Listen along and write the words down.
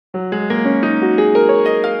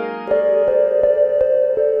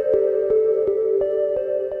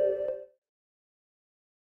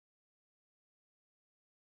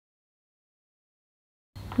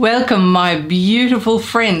Welcome, my beautiful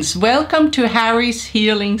friends. Welcome to Harrie's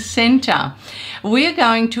Healing Center. We're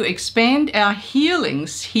going to expand our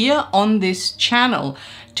healings here on this channel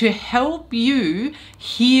to help you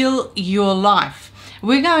heal your life.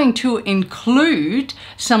 We're going to include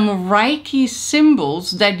some Reiki symbols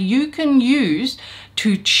that you can use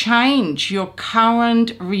to change your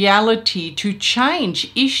current reality, to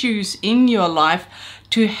change issues in your life,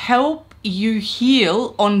 to help you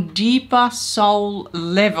heal on deeper soul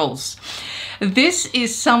levels. This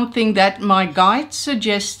is something that my guide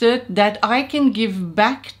suggested that I can give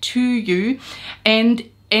back to you, and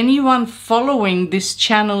anyone following this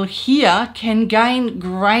channel here can gain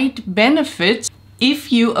great benefits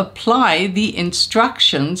if you apply the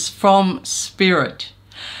instructions from Spirit.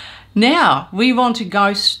 Now we want to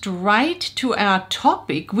go straight to our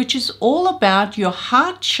topic, which is all about your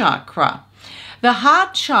heart chakra. The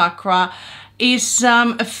heart chakra is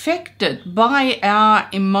affected by our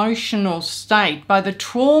emotional state, by the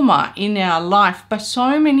trauma in our life, by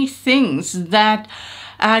so many things that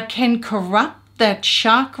can corrupt that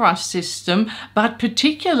chakra system, but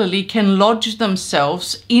particularly can lodge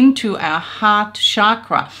themselves into our heart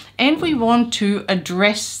chakra. And we want to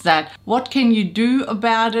address that. What can you do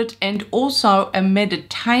about it? And also a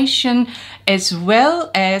meditation as well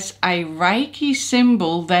as a Reiki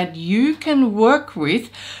symbol that you can work with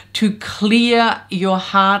to clear your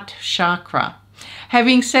heart chakra.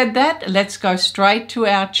 Having said that, let's go straight to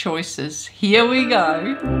our choices. Here we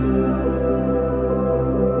go.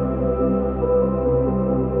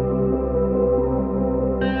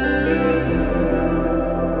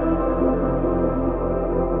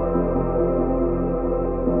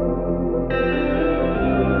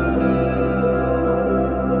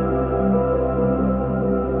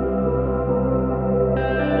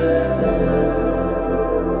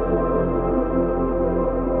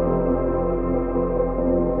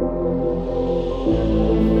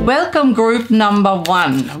 Welcome, group number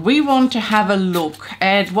one. We want to have a look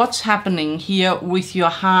at what's happening here with your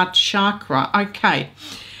heart chakra. Okay,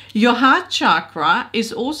 your heart chakra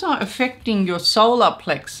is also affecting your solar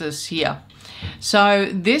plexus here. So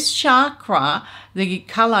this chakra, the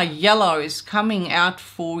color yellow is coming out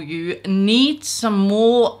for you, needs some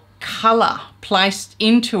more color placed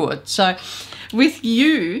into it. So with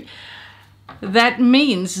you, that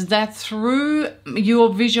means that through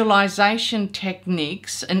your visualization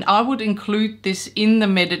techniques, and I would include this in the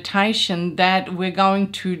meditation that we're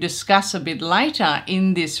going to discuss a bit later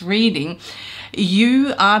in this reading,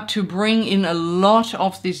 you are to bring in a lot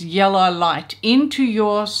of this yellow light into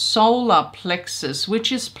your solar plexus,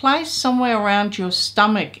 which is placed somewhere around your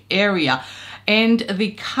stomach area. And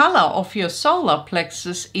the color of your solar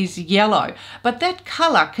plexus is yellow, but that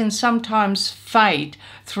color can sometimes fade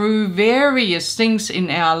through various things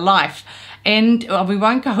in our life. And we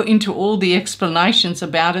won't go into all the explanations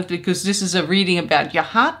about it because this is a reading about your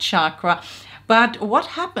heart chakra. But what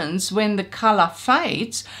happens when the color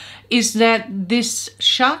fades is that this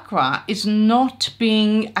chakra is not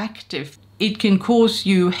being active. It can cause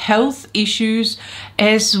you health issues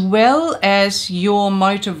as well as your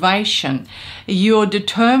motivation. Your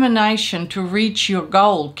determination to reach your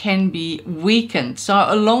goal can be weakened. So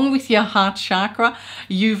along with your heart chakra,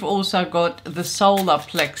 you've also got the solar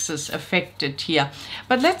plexus affected here.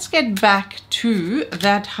 But let's get back to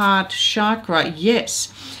that heart chakra.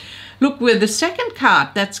 Yes. Look, where the second card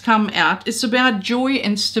that's come out is about joy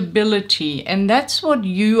and stability, and that's what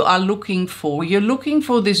you are looking for. You're looking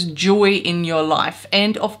for this joy in your life,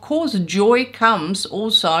 and of course joy comes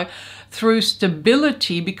also through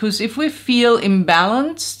stability, because if we feel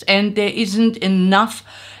imbalanced and there isn't enough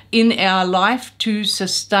in our life to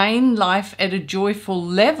sustain life at a joyful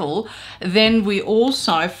level, then we're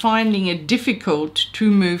also finding it difficult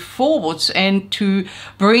to move forwards and to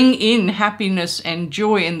bring in happiness and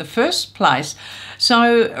joy in the first place.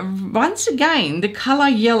 So once again, the color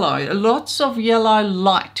yellow, lots of yellow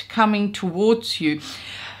light coming towards you.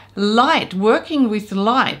 Light, working with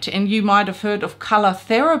light, and you might have heard of color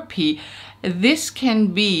therapy. This can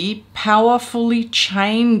be powerfully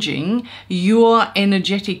changing your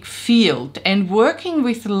energetic field, and working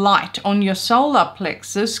with light on your solar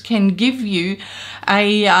plexus can give you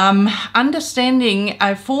a understanding,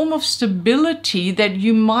 a form of stability that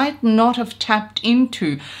you might not have tapped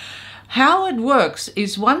into. How it works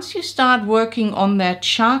is once you start working on that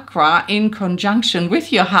chakra in conjunction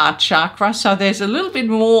with your heart chakra, so there's a little bit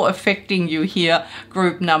more affecting you here,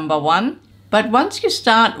 group number one. But once you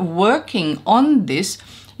start working on this,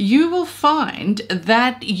 you will find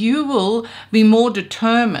that you will be more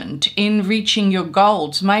determined in reaching your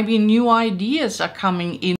goals. Maybe new ideas are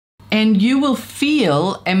coming in. and you will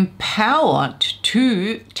feel empowered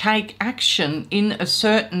to take action in a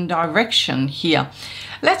certain direction here.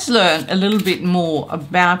 Let's learn a little bit more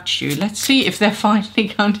about you. Let's see if they're finally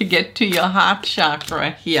going to get to your heart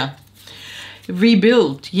chakra here.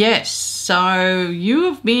 Rebuild, yes. So you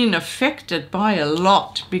have been affected by a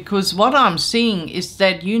lot, because what I'm seeing is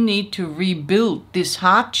that you need to rebuild this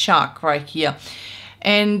heart chakra here.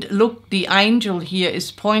 And look, the angel here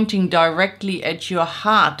is pointing directly at your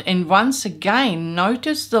heart. And once again,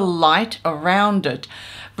 notice the light around it.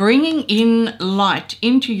 Bringing in light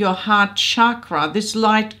into your heart chakra. This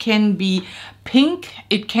light can be pink,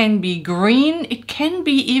 it can be green, it can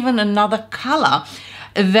be even another color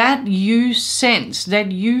that you sense,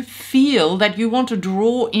 that you feel, that you want to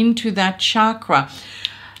draw into that chakra.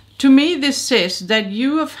 To me, this says that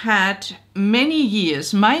you have had many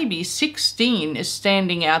years, maybe 16 is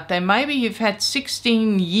standing out there. Maybe you've had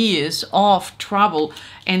 16 years of trouble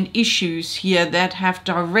and issues here that have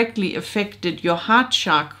directly affected your heart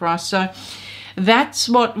chakra. So that's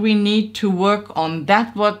what we need to work on.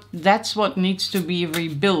 That's what needs to be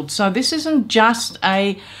rebuilt. So this isn't just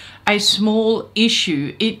a small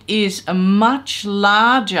issue. It is a much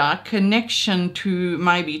larger connection to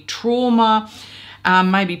maybe trauma,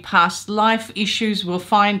 maybe past life issues. We'll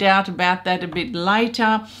find out about that a bit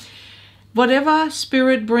later. Whatever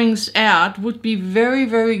Spirit brings out would be very,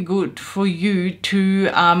 very good for you to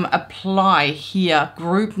apply here,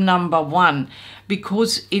 group number 1,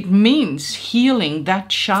 because it means healing that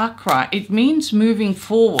chakra. It means moving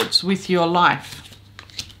forwards with your life.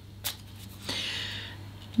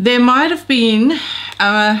 There might have been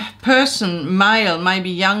a person, male, maybe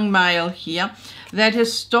young male here, that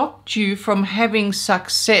has stopped you from having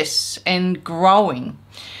success and growing.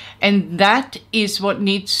 And that is what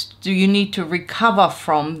you need to recover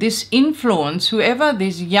from. This influence, whoever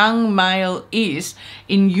this young male is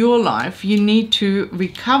in your life, you need to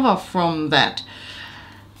recover from that.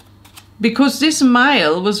 Because this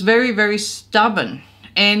male was very, very stubborn.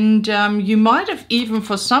 And you might have even,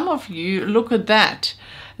 for some of you, look at that.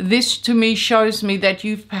 This to me shows me that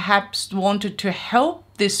you've perhaps wanted to help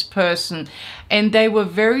this person and they were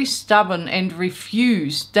very stubborn and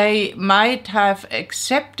refused. They might have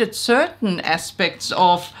accepted certain aspects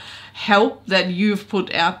of help that you've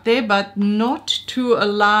put out there, but not to a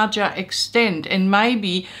larger extent. And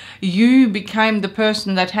maybe you became the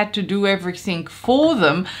person that had to do everything for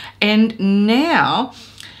them, and now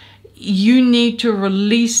you need to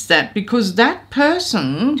release that, because that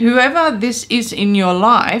person, whoever this is in your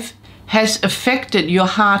life, has affected your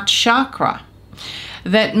heart chakra.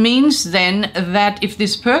 That means then that if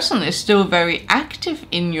this person is still very active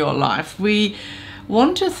in your life, we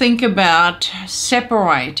want to think about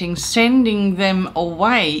separating, sending them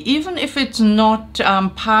away, even if it's not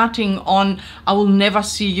parting on, I will never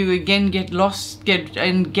see you again, get lost,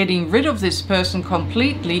 and getting rid of this person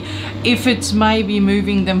completely. If it's maybe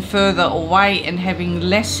moving them further away and having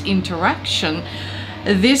less interaction,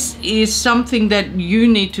 this is something that you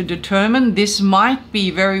need to determine. This might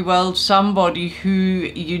be very well somebody who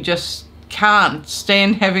you just can't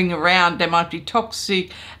stand having around. They might be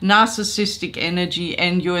toxic, narcissistic energy,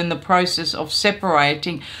 and you're in the process of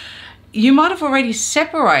separating. You might have already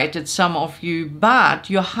separated, some of you, but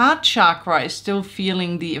your heart chakra is still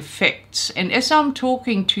feeling the effects. And as I'm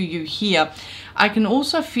talking to you here, I can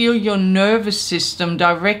also feel your nervous system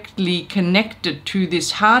directly connected to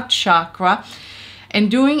this heart chakra. And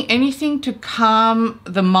doing anything to calm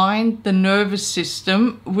the mind, the nervous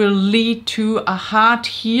system, will lead to a heart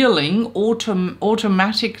healing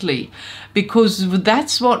automatically, because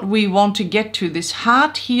that's what we want to get to, this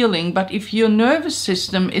heart healing. But if your nervous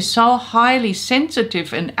system is so highly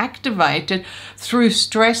sensitive and activated through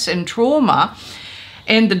stress and trauma,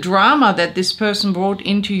 and the drama that this person brought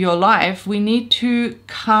into your life, we need to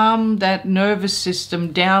calm that nervous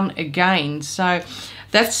system down again. So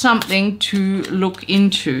that's something to look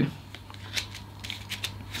into.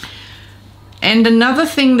 And another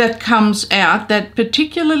thing that comes out, that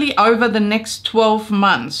particularly over the next 12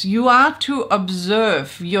 months, you are to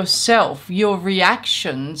observe yourself, your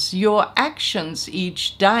reactions, your actions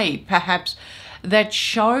each day, perhaps, that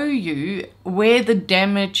show you where the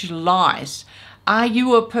damage lies. Are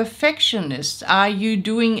you a perfectionist? Are you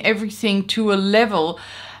doing everything to a level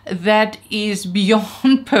that is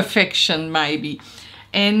beyond perfection, maybe?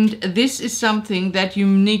 And this is something that you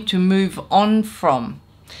need to move on from.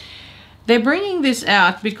 They're bringing this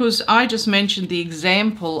out because I just mentioned the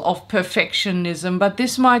example of perfectionism, but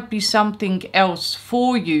this might be something else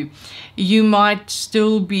for you. You might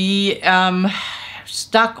still be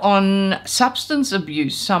stuck on substance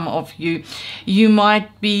abuse, some of you. You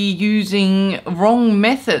might be using wrong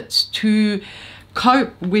methods to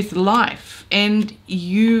cope with life, and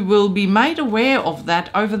you will be made aware of that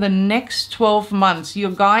over the next 12 months.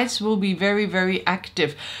 Your guides will be very, very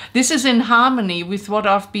active. This is in harmony with what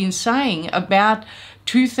I've been saying about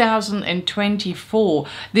 2024.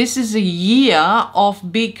 This is a year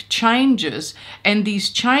of big changes, and these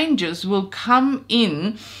changes will come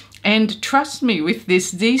in, and trust me with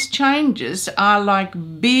this, these changes are like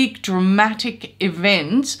big dramatic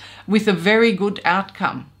events with a very good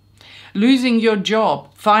outcome. Losing your job,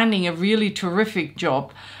 finding a really terrific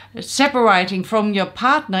job, separating from your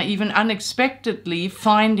partner, even unexpectedly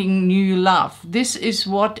finding new love. This is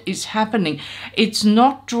what is happening. It's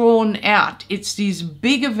not drawn out. It's these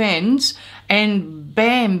big events, and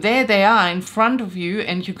bam, there they are in front of you,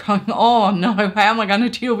 and you're going, oh no, how am I going to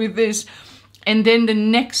deal with this? And then the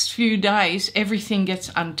next few days, everything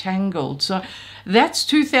gets untangled. So that's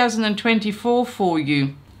 2024 for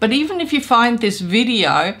you. But even if you find this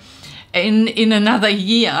video in another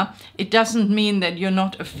year, it doesn't mean that you're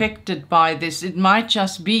not affected by this. It might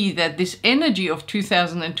just be that this energy of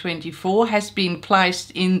 2024 has been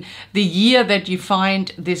placed in the year that you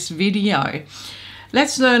find this video.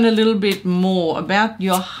 Let's learn a little bit more about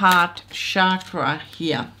your heart chakra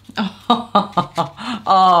here.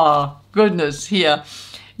 Oh, goodness, here.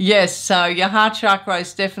 Yes, so your heart chakra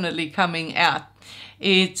is definitely coming out.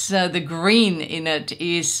 It's the green in it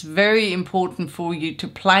is very important for you to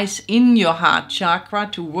place in your heart chakra,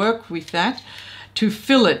 to work with that, to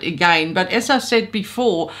fill it again. But as I said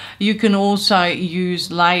before, you can also use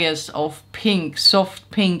layers of pink, soft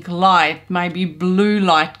pink light, maybe blue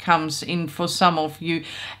light comes in for some of you.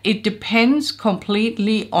 It depends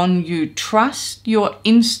completely on you. Trust your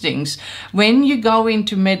instincts. When you go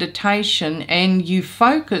into meditation and you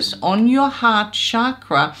focus on your heart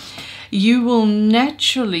chakra, you will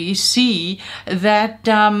naturally see that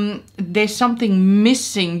there's something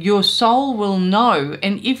missing. Your soul will know.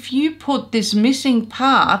 And if you put this missing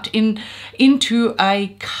part into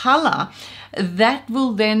a color, that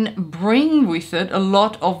will then bring with it a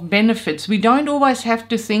lot of benefits. We don't always have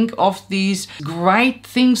to think of these great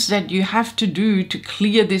things that you have to do to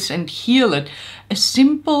clear this and heal it. A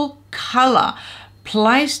simple color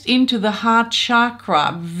placed into the heart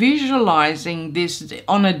chakra, visualizing this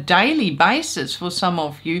on a daily basis for some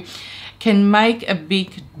of you, can make a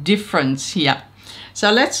big difference here.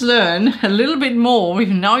 So let's learn a little bit more. We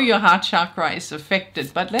know your heart chakra is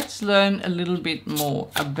affected, but let's learn a little bit more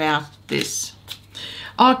about this.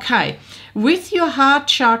 Okay, with your heart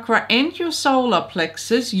chakra and your solar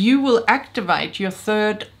plexus, you will activate your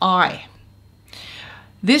third eye.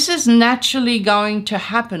 This is naturally going to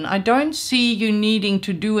happen. I don't see you needing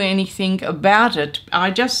to do anything about it.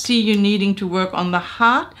 I just see you needing to work on the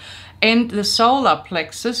heart and the solar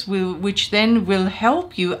plexus, which then will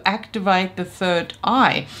help you activate the third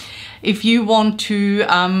eye. If you want to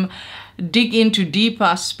dig into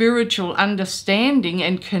deeper spiritual understanding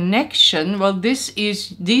and connection, well,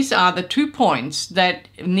 these are the 2 points that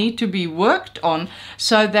need to be worked on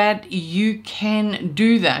so that you can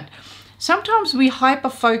do that. Sometimes we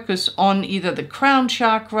hyper-focus on either the crown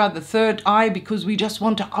chakra, the third eye, because we just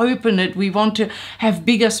want to open it. We want to have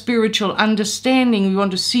bigger spiritual understanding. We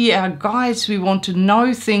want to see our guides. We want to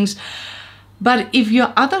know things. But if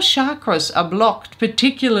your other chakras are blocked,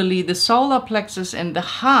 particularly the solar plexus and the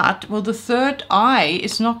heart, well, the third eye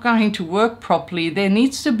is not going to work properly. There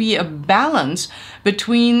needs to be a balance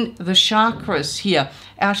between the chakras here.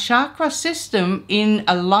 Our chakra system in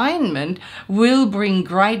alignment will bring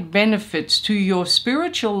great benefits to your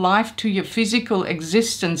spiritual life, to your physical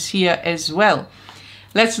existence here as well.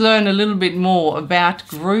 Let's learn a little bit more about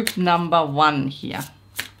group number 1 here.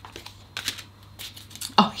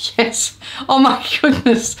 Oh, yes. Oh, my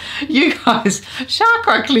goodness. You guys,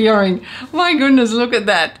 chakra clearing. My goodness, look at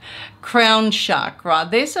that. Crown chakra.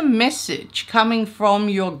 There's a message coming from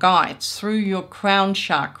your guides through your crown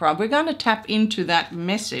chakra. We're going to tap into that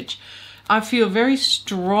message. I feel very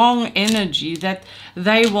strong energy that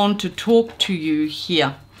they want to talk to you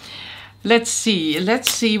here. Let's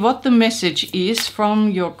see what the message is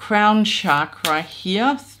from your crown chakra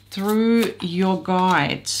here through your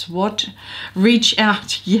guides. What? Reach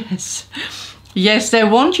out. Yes. Yes, they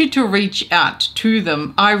want you to reach out to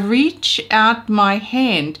them. I reach out my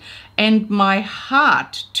hand and my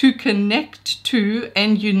heart to connect to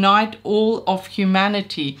and unite all of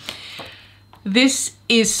humanity. This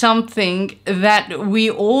is something that we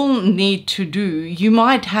all need to do. You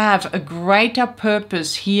might have a greater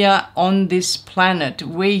purpose here on this planet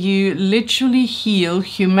where you literally heal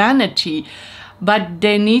humanity, but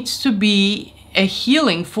there needs to be a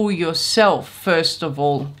healing for yourself, first of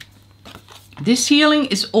all. This healing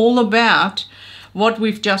is all about what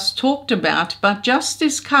we've just talked about, but just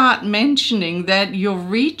this card mentioning that you're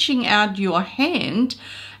reaching out your hand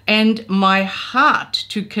and my heart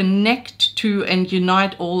to connect to and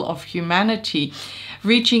unite all of humanity.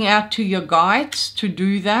 Reaching out to your guides to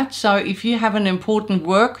do that. So if you have an important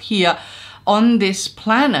work here on this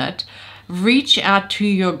planet, reach out to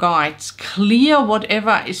your guides, clear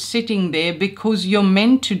whatever is sitting there, because you're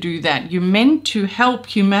meant to do that. You're meant to help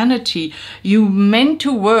humanity. You're meant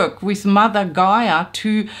to work with Mother Gaia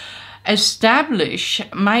to establish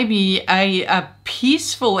maybe a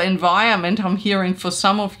peaceful environment. I'm hearing for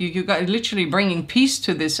some of you, you guys literally bringing peace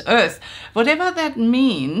to this earth. Whatever that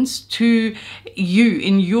means to you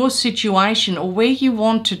in your situation, or where you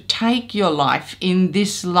want to take your life in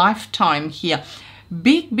this lifetime here.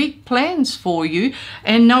 Big plans for you,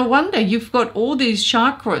 and no wonder you've got all these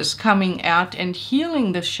chakras coming out, and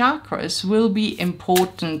healing the chakras will be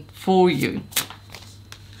important for you.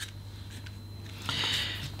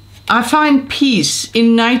 I find peace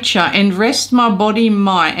in nature and rest my body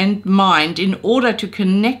and mind in order to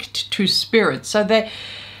connect to spirit. So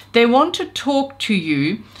they want to talk to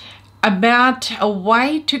you about a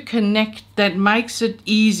way to connect that makes it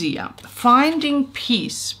easier. Finding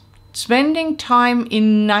peace, spending time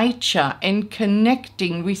in nature and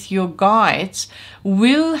connecting with your guides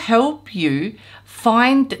will help you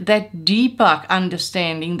find that deeper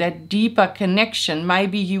understanding, that deeper connection.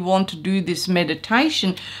 Maybe you want to do this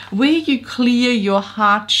meditation where you clear your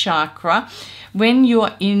heart chakra when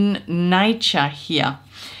you're in nature here.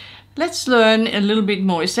 Let's learn a little bit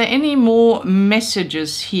more. Is there any more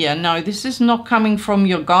messages here? No, this is not coming from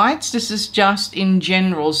your guides. This is just in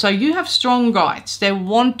general. So you have strong guides. They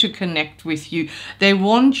want to connect with you. They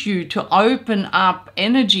want you to open up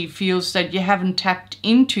energy fields that you haven't tapped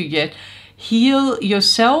into yet. Heal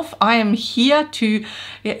yourself. I am here to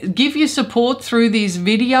give you support through these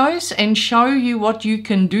videos and show you what you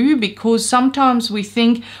can do, because sometimes we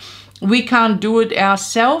think we can't do it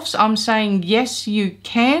ourselves. I'm saying yes, you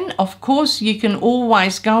can. Of course, you can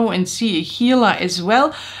always go and see a healer as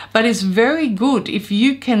well, but it's very good if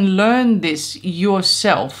you can learn this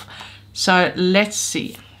yourself. So let's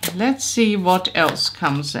see. Let's see what else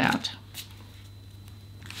comes out.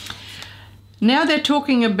 Now they're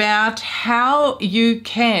talking about how you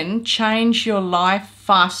can change your life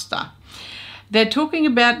faster. They're talking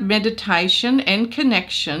about meditation and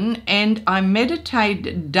connection, and I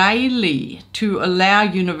meditate daily to allow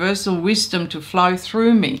universal wisdom to flow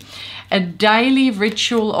through me. A daily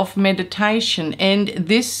ritual of meditation, and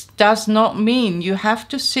this does not mean you have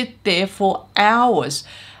to sit there for hours.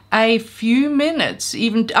 A few minutes,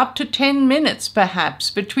 even up to 10 minutes perhaps,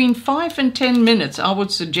 between 5 and 10 minutes I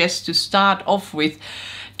would suggest to start off with,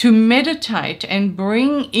 to meditate and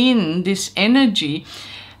bring in this energy.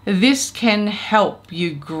 This can help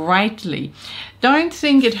you greatly. Don't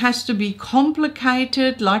think it has to be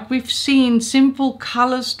complicated, like we've seen, simple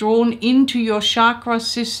colors drawn into your chakra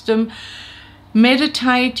system.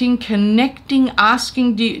 Meditating, connecting,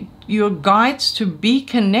 asking your guides to be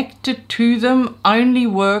connected to them only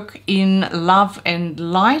work in love and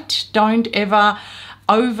light. Don't ever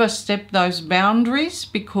overstep those boundaries,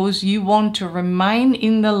 because you want to remain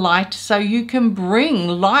in the light so you can bring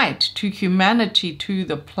light to humanity, to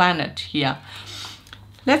the planet here.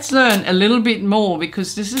 Let's learn a little bit more,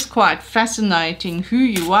 because this is quite fascinating, who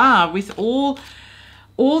you are with all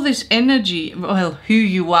this energy. Well, who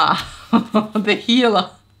you are, the healer.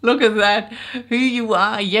 Look at that, who you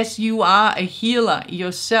are. Yes, you are a healer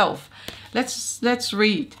yourself. Let's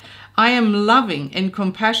read. I am loving and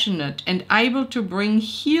compassionate and able to bring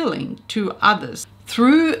healing to others.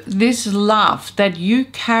 Through this love that you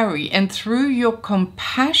carry and through your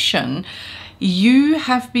compassion, you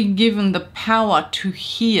have been given the power to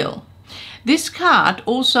heal. This card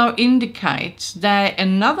also indicates that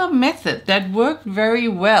another method that worked very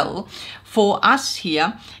well for us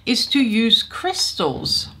here is to use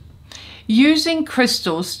crystals. Using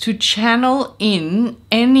crystals to channel in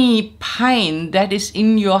any pain that is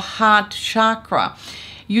in your heart chakra.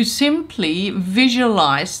 You simply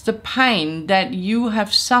visualize the pain that you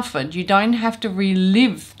have suffered. You don't have to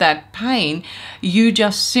relive that pain. You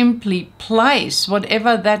just simply place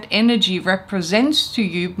whatever that energy represents to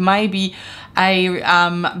you, maybe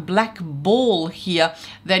a black ball here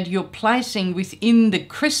that you're placing within the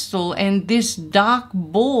crystal, and this dark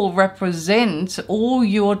ball represents all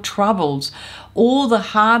your troubles, all the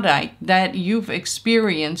heartache that you've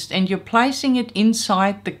experienced, and you're placing it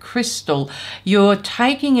inside the crystal. You're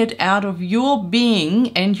taking it out of your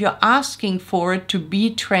being and you're asking for it to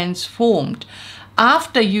be transformed.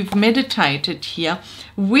 After you've meditated here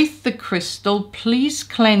with the crystal, please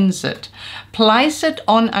cleanse it. Place it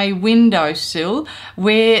on a windowsill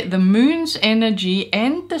where the moon's energy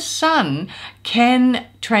and the sun can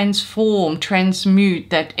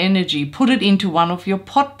transmute that energy. Put it into one of your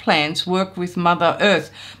pot plants. Work with Mother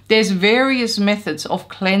Earth. There's various methods of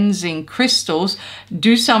cleansing crystals.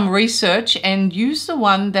 Do some research and use the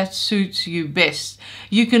one that suits you best.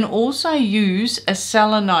 You can also use a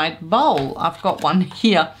selenite bowl. I've got one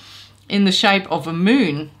here in the shape of a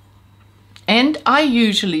moon. And I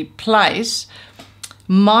usually place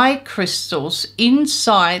my crystals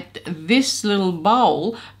inside this little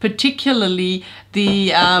bowl, particularly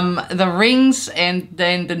the rings and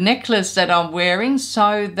then the necklace that I'm wearing,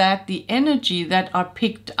 so that the energy that I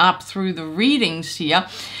picked up through the readings here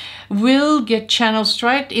will get channeled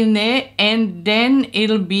straight in there, and then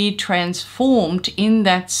it'll be transformed in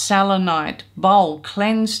that selenite bowl,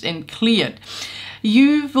 cleansed and cleared.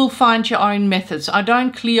 You will find your own methods. I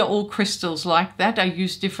don't clear all crystals like that. I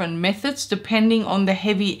use different methods depending on the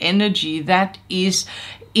heavy energy that is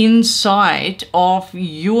inside of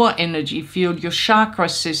your energy field, your chakra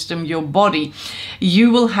system, your body.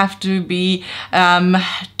 You will have to be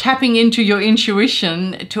tapping into your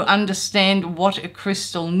intuition to understand what a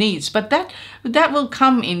crystal needs. But that will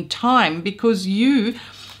come in time, because you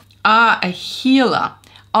are a healer.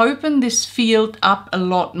 Open this field up a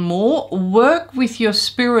lot more. Work with your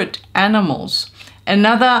spirit animals.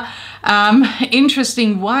 Another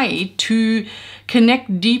interesting way to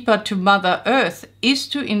connect deeper to Mother Earth is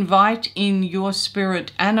to invite in your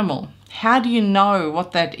spirit animal. How do you know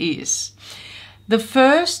what that is? The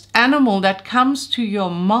first animal that comes to your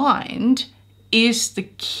mind is the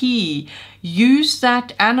key. Use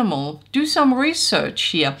that animal. Do some research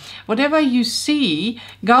here. Whatever you see,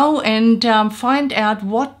 go and find out,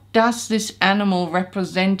 what does this animal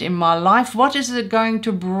represent in my life? What is it going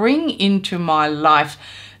to bring into my life?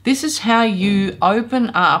 This is how you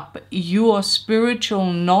open up your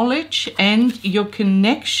spiritual knowledge and your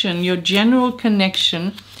connection, your general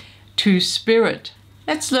connection to spirit.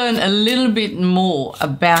 Let's learn a little bit more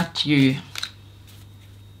about you.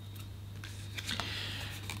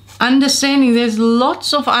 Understanding, there's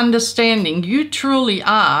lots of understanding. You truly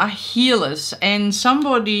are healers and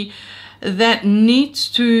somebody that needs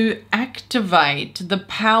to activate the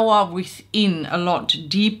power within a lot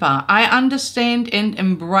deeper. I understand and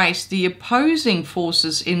embrace the opposing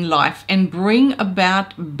forces in life and bring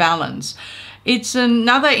about balance. It's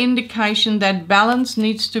another indication that balance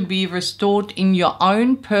needs to be restored in your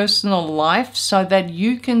own personal life so that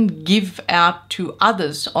you can give out to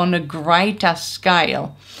others on a greater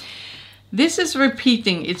scale. This is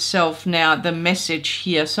repeating itself now, the message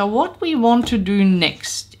here. So what we want to do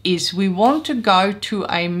next is we want to go to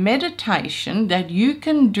a meditation that you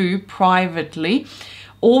can do privately.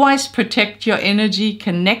 Always protect your energy,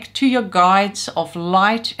 connect to your guides of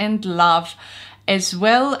light and love, as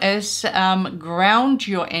well as ground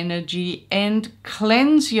your energy and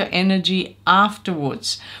cleanse your energy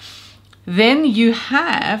afterwards. Then you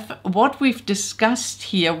have what we've discussed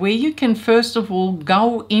here, where you can first of all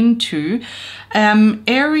go into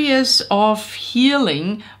areas of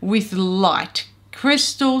healing with light.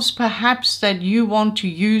 Crystals perhaps that you want to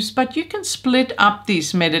use, but you can split up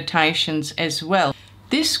these meditations as well.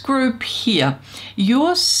 This group here,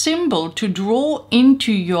 your symbol to draw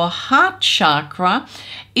into your heart chakra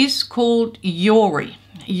is called Yori.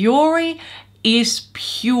 Yori is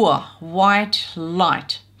pure white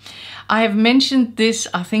light. I have mentioned this,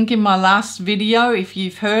 I think, in my last video. If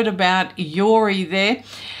you've heard about Yori there,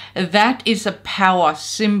 that is a power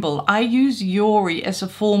symbol. I use Yori as a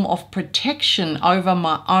form of protection over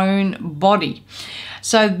my own body.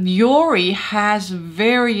 So Yori has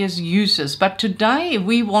various uses, but today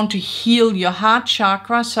we want to heal your heart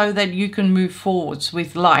chakra so that you can move forwards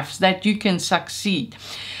with life, so that you can succeed.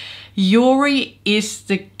 Yori is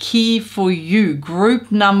the key for you.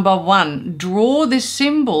 Group number 1, draw this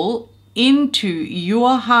symbol into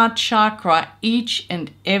your heart chakra each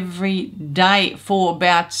and every day for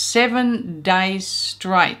about 7 days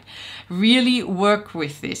straight. Really work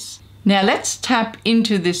with this. Now let's tap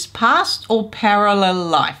into this past or parallel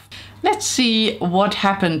life. Let's see what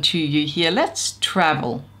happened to you here. Let's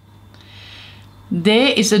travel.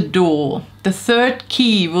 There is a door. The 3rd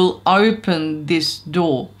key will open this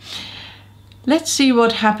door. Let's see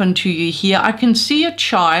what happened to you here. I can see a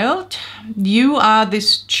child. You are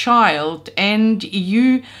this child and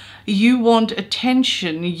you want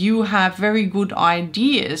attention. You have very good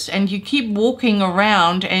ideas and you keep walking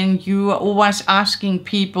around and you are always asking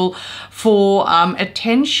people for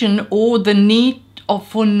attention or the need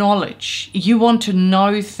for knowledge. You want to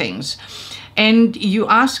know things. And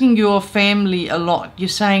you're asking your family a lot. You're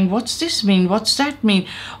saying, what's this mean? What's that mean?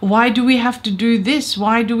 Why do we have to do this?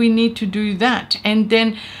 Why do we need to do that? And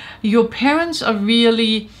then your parents are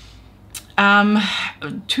really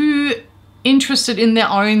too interested in their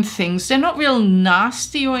own things. They're not real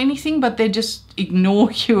nasty or anything, but they just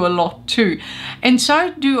ignore you a lot too. And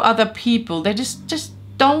so do other people. They just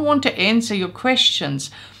don't want to answer your questions.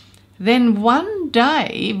 Then one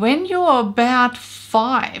day, when you're about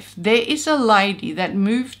 5, there is a lady that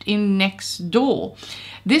moved in next door.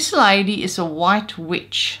 This lady is a white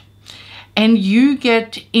witch. And you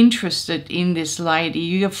get interested in this lady.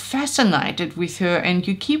 You're fascinated with her, and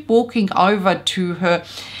you keep walking over to her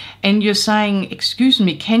and you're saying, excuse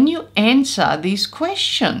me, can you answer these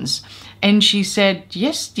questions? And she said,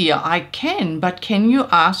 yes, dear, I can, but can you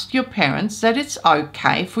ask your parents that it's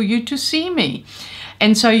okay for you to see me?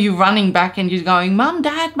 And so you're running back and you're going, Mum,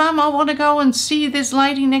 Dad, Mum, I want to go and see this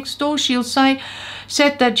lady next door. She'll said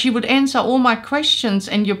that she would answer all my questions.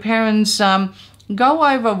 And your parents go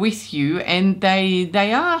over with you, and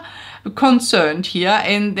they are concerned here,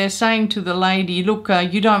 and they're saying to the lady, look,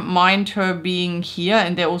 you don't mind her being here,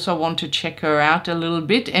 and they also want to check her out a little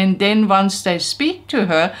bit. And then once they speak to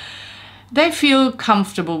her, they feel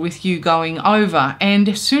comfortable with you going over. And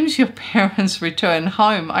as soon as your parents return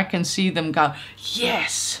home, I can see them go,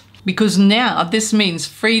 yes. Because now this means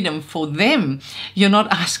freedom for them. You're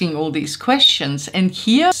not asking all these questions. And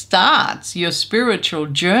here starts your spiritual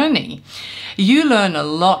journey. You learn a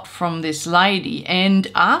lot from this lady.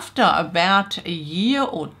 And after about a year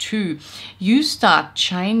or 2, you start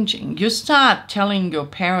changing. You start telling your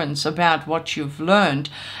parents about what you've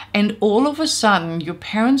learned. And all of a sudden, your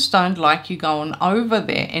parents don't like you going over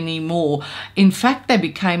there anymore. In fact, they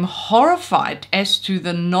became horrified as to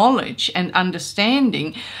the knowledge and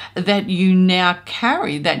understanding that you now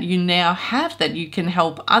carry, that you now have, that you can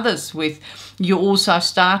help others with. You're also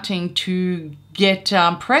starting to get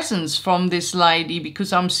presents from this lady,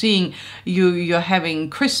 because I'm seeing you're having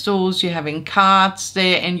crystals, you're having cards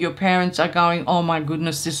there, and your parents are going, oh my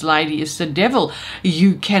goodness, this lady is the devil.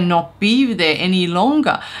 You cannot be there any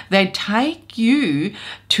longer. They take you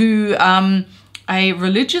to a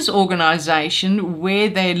religious organization where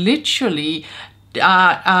they literally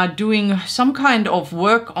are doing some kind of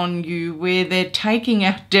work on you, where they're taking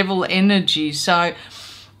out devil energy. So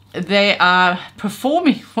they are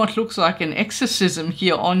performing what looks like an exorcism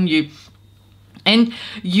here on you. And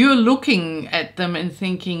you're looking at them and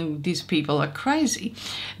thinking, these people are crazy.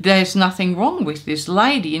 There's nothing wrong with this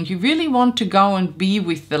lady. And you really want to go and be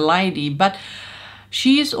with the lady. But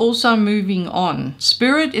she is also moving on.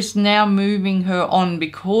 Spirit is now moving her on,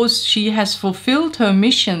 because she has fulfilled her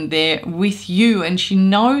mission there with you, and she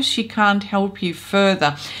knows she can't help you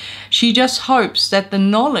further. She just hopes that the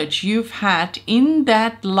knowledge you've had in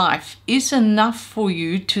that life is enough for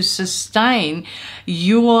you to sustain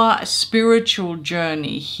your spiritual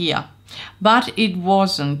journey here. But it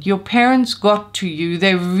wasn't. Your parents got to you.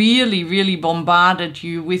 They really, really bombarded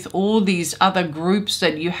you with all these other groups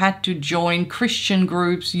that you had to join, Christian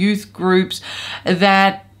groups, youth groups,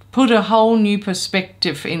 that put a whole new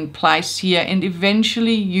perspective in place here. And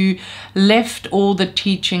eventually you left all the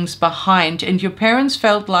teachings behind, and your parents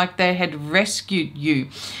felt like they had rescued you.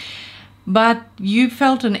 But you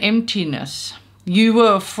felt an emptiness. You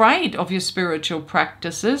were afraid of your spiritual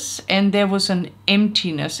practices, and there was an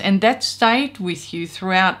emptiness, and that stayed with you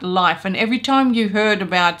throughout life. And every time you heard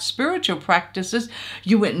about spiritual practices,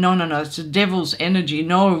 you went, no, no, no, it's the devil's energy.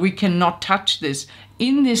 No, we cannot touch this.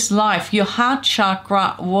 In this life, your heart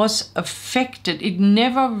chakra was affected. It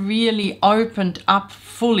never really opened up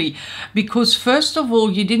fully, because first of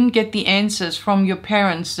all, you didn't get the answers from your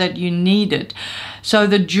parents that you needed. So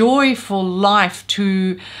the joy for life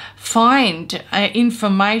to find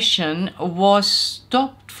information was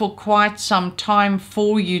stopped for quite some time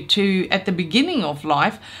for you to, at the beginning of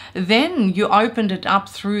life. Then you opened it up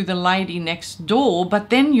through the lady next door, but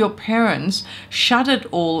then your parents shut it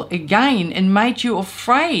all again and made you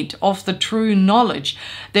afraid of the true knowledge.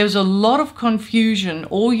 There was a lot of confusion.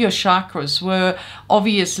 All your chakras were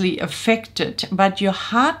obviously affected, but your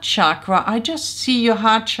heart chakra, I just see your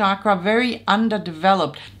heart chakra very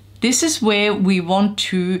underdeveloped. This is where we want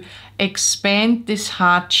to expand this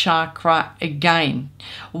heart chakra again.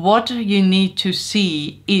 What you need to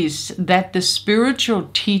see is that the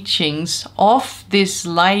spiritual teachings of this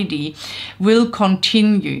lady will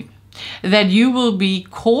continue. That you will be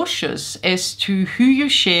cautious as to who you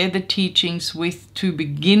share the teachings with to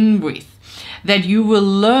begin with. That you will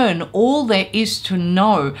learn all there is to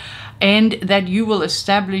know, and that you will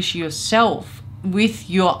establish yourself with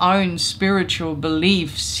your own spiritual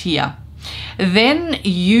beliefs here. then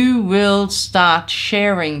you will start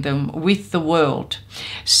sharing them with the world.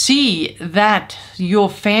 See that your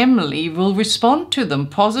family will respond to them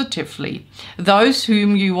positively. Those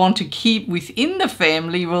whom you want to keep within the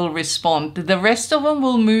family will respond. The rest of them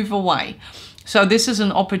will move away. So this is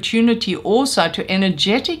an opportunity also to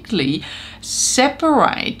energetically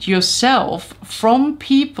separate yourself from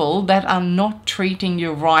people that are not treating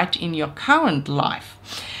you right in your current life.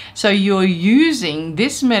 So you're using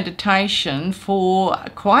this meditation for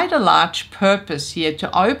quite a large purpose here,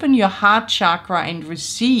 to open your heart chakra and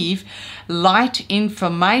receive light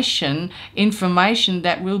information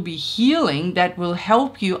that will be healing, that will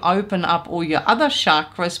help you open up all your other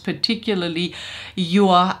chakras, particularly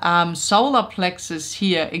your solar plexus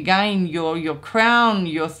here, again, your crown,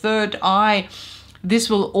 your third eye.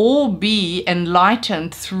 This will all be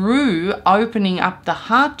enlightened through opening up the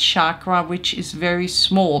heart chakra, which is very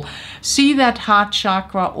small. See that heart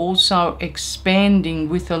chakra also expanding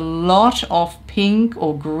with a lot of pink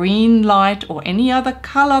or green light or any other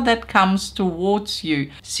color that comes towards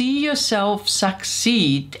you. See yourself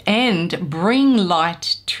succeed and bring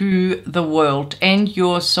light to the world and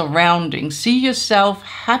your surroundings. See yourself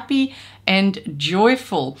happy and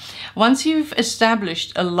joyful. Once you've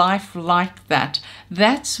established a life like that,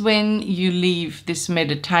 that's when you leave this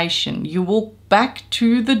meditation. You walk back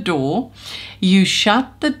to the door, you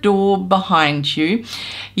shut the door behind you,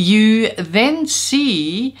 you then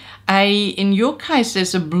see in your case,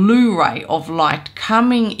 there's a blue ray of light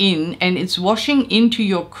coming in and it's washing into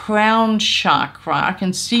your crown chakra. I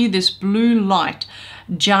can see this blue light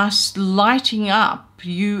just lighting up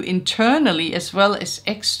you internally as well as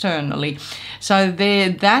externally. So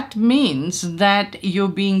that means that you're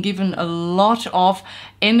being given a lot of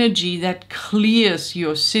energy that clears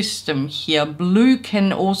your system here. Blue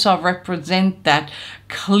can also represent that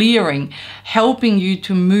clearing, helping you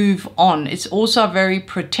to move on. It's also very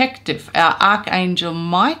protective. Our Archangel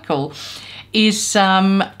Michael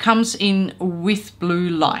comes in with blue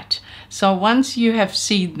light. So once you have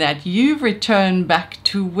seen that, you return back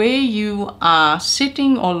to where you are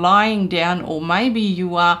sitting or lying down, or maybe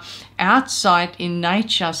you are outside in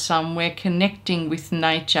nature somewhere, connecting with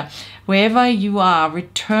nature. Wherever you are,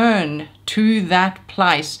 return to that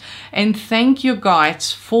place and thank your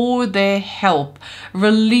guides for their help.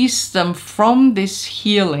 Release them from this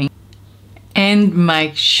healing and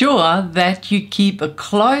make sure that you keep a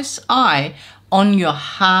close eye on your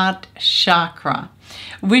heart chakra.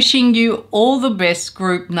 Wishing you all the best,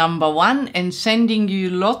 group number 1, and sending you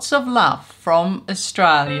lots of love from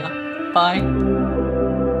Australia. Bye.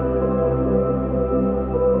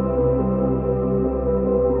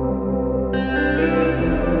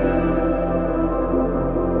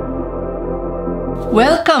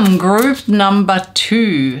 Welcome, group number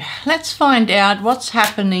 2. Let's find out what's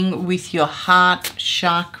happening with your heart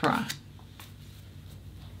chakra.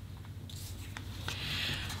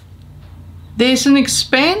 There's an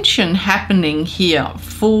expansion happening here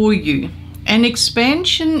for you. An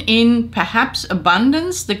expansion in perhaps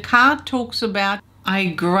abundance. The card talks about, I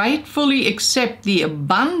gratefully accept the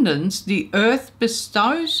abundance the earth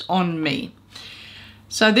bestows on me.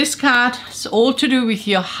 So this card is all to do with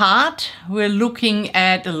your heart. We're looking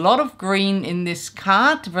at a lot of green in this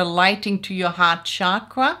card relating to your heart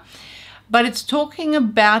chakra. But it's talking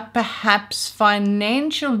about perhaps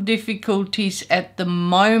financial difficulties at the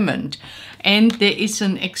moment, and there is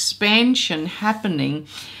an expansion happening.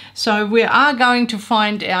 So we are going to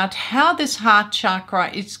find out how this heart chakra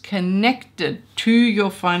is connected to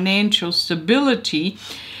your financial stability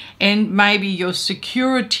and maybe your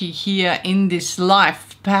security here in this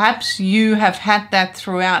life. Perhaps you have had that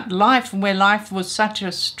throughout life, where life was such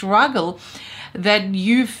a struggle that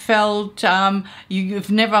you felt you've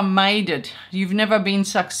never made it, you've never been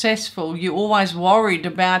successful, you always worried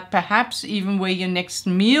about perhaps even where your next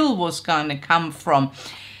meal was going to come from.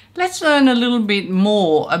 Let's learn a little bit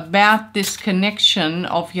more about this connection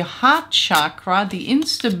of your heart chakra, the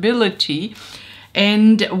instability,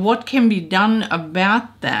 and what can be done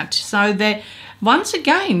about that. So that once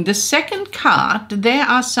again, the second card, there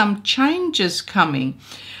are some changes coming.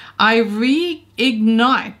 I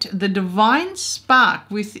reignite the divine spark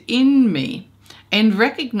within me and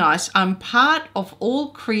recognize I'm part of all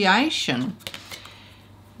creation.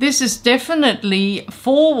 This is definitely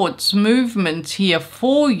forwards movement here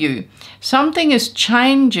for you. Something is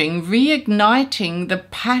changing, reigniting the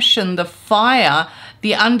passion, the fire,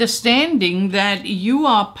 the understanding that you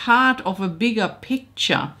are part of a bigger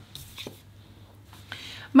picture.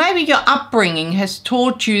 Maybe your upbringing has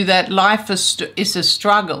taught you that life is a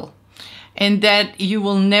struggle and that you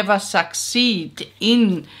will never succeed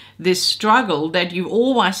in this struggle, that you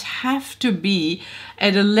always have to be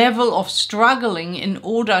at a level of struggling in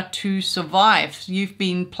order to survive. You've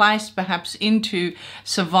been placed perhaps into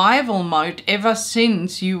survival mode ever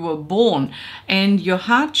since you were born, and your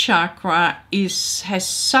heart chakra has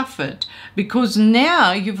suffered because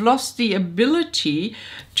now you've lost the ability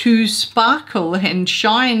to sparkle and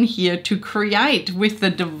shine here, to create with the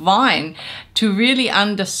divine, to really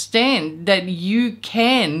understand that you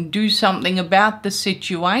can do something about the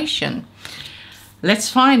situation. Let's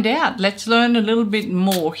find out. Let's learn a little bit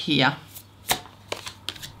more here.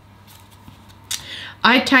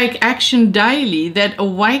 I take action daily that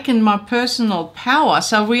awaken my personal power.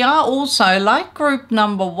 So we are also, like group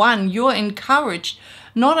number 1, you're encouraged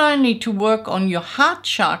not only to work on your heart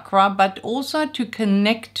chakra, but also to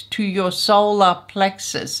connect to your solar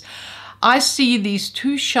plexus. I see these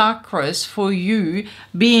 2 chakras for you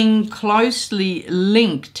being closely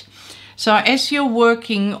linked. So as you're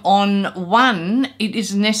working on one, it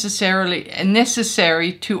is necessary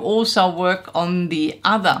to also work on the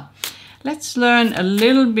other. Let's learn a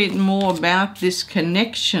little bit more about this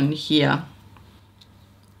connection here.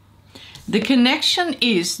 The connection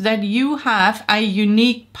is that you have a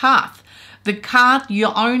unique path. The card,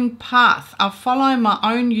 your own path. I follow my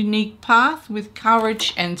own unique path with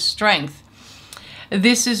courage and strength.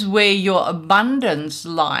 This is where your abundance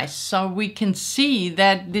lies. So we can see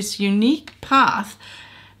that this unique path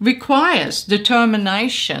requires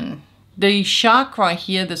determination. The chakra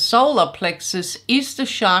here, the solar plexus, is the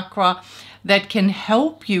chakra that can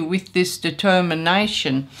help you with this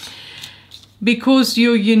determination, because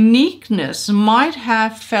your uniqueness might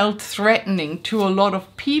have felt threatening to a lot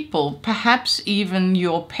of people. Perhaps even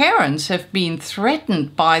your parents have been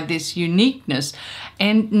threatened by this uniqueness.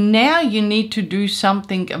 And now you need to do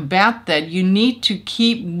something about that. You need to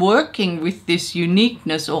keep working with this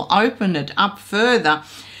uniqueness or open it up further,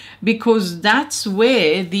 because that's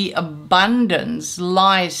where the abundance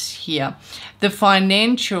lies here. The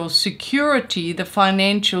financial security, the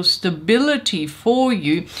financial stability for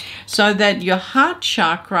you, so that your heart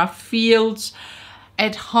chakra feels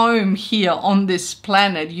at home here on this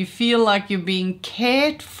planet. You feel like you're being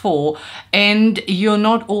cared for and you're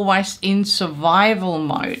not always in survival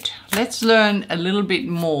mode. Let's learn a little bit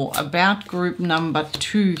more about group number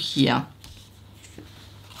 2 here.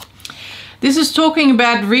 This is talking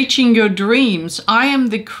about reaching your dreams. I am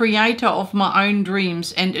the creator of my own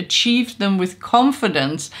dreams and achieve them with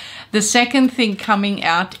confidence. The second thing coming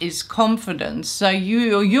out is confidence. So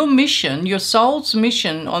your mission, your soul's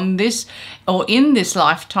mission on this or in this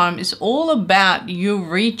lifetime is all about you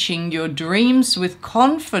reaching your dreams with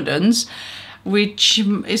confidence, which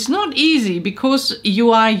is not easy because you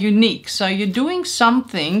are unique. So you're doing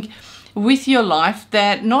something with your life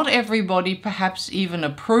that not everybody perhaps even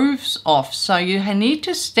approves of. So you need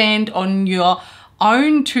to stand on your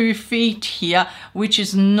own 2 feet here, which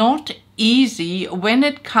is not easy when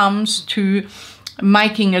it comes to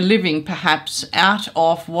making a living perhaps out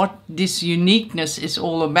of what this uniqueness is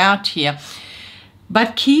all about here.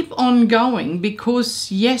 But keep on going,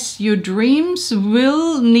 because yes, your dreams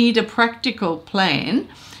will need a practical plan.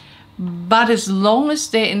 But as long as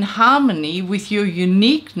they're in harmony with your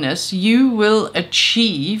uniqueness, you will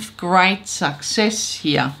achieve great success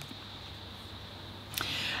here.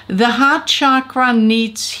 The heart chakra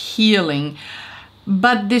needs healing,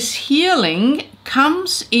 but this healing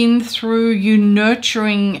comes in through you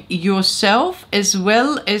nurturing yourself as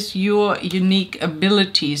well as your unique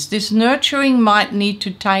abilities. This nurturing might need to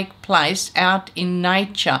take place out in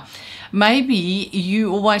nature. Maybe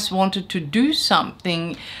you always wanted to do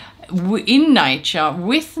something in nature,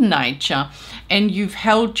 with nature, and you've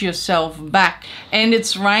held yourself back. And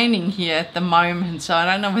it's raining here at the moment, so I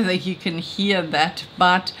don't know whether you can hear that,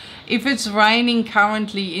 but if it's raining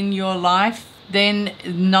currently in your life, then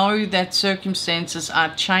know that circumstances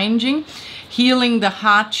are changing. Healing the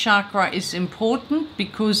heart chakra is important,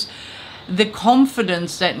 because the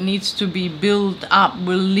confidence that needs to be built up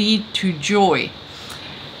will lead to joy.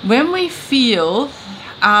 When we feel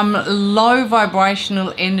low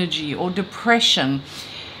vibrational energy or depression,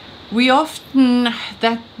 we often,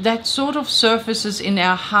 that sort of surfaces in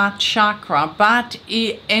our heart chakra, but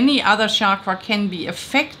any other chakra can be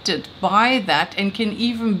affected by that and can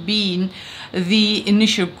even be the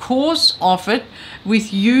initial cause of it.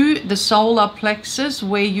 With you, the solar plexus,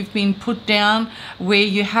 where you've been put down, where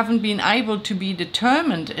you haven't been able to be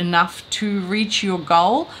determined enough to reach your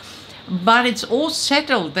goal. but it's all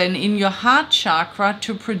settled then in your heart chakra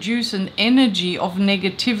to produce an energy of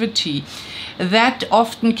negativity that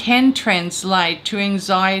often can translate to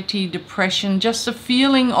anxiety, depression, just a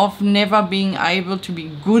feeling of never being able to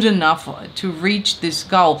be good enough to reach this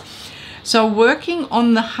goal. So working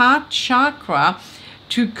on the heart chakra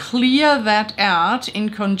to clear that out in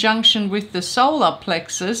conjunction with the solar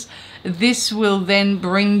plexus, this will then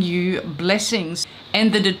bring you blessings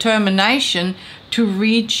and the determination to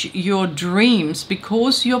reach your dreams,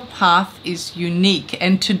 because your path is unique.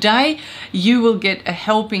 And today you will get a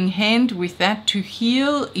helping hand with that to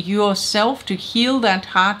heal yourself, to heal that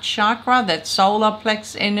heart chakra, that solar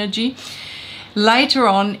plex energy. Later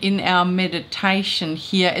on in our meditation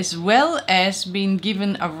here, as well as being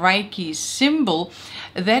given a Reiki symbol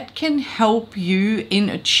that can help you in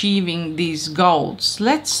achieving these goals.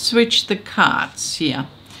 Let's switch the cards here.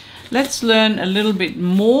 Let's learn a little bit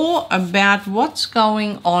more about what's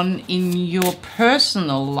going on in your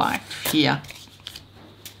personal life here.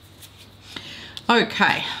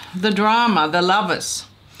 Okay, the drama, the lovers.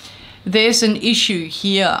 There's an issue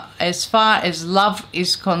here as far as love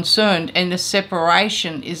is concerned, and a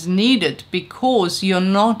separation is needed because you're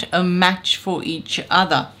not a match for each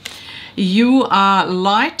other. You are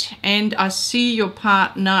light, and I see your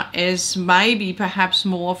partner as maybe perhaps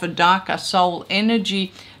more of a darker soul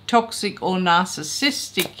energy, toxic or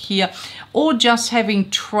narcissistic here, or just having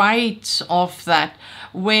traits of that,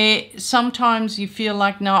 where sometimes you feel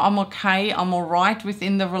like, no, I'm okay, I'm all right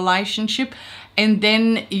within the relationship, and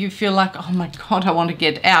then you feel like, oh my God, I want to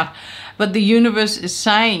get out. But the universe is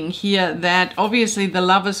saying here that obviously the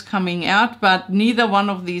love is coming out, but neither one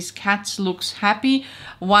of these cats looks happy.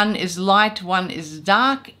 One is light, one is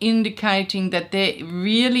dark, indicating that there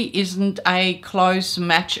really isn't a close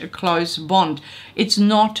match, a close bond. It's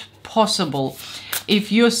not possible.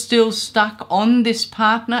 If you're still stuck on this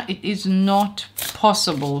partner, it is not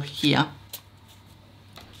possible here.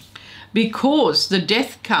 Because the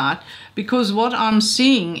death card, because what I'm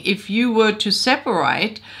seeing, if you were to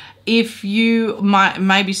separate, if you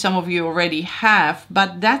maybe some of you already have,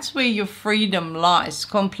 but that's where your freedom lies,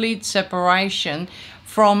 complete separation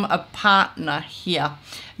from a partner here.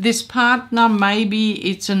 This partner, maybe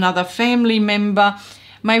it's another family member,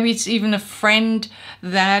 maybe it's even a friend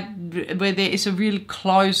that where there is a real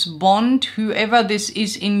close bond. Whoever this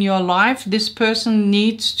is in your life, this person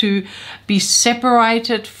needs to be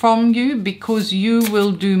separated from you, because you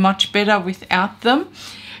will do much better without them.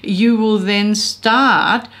 You will then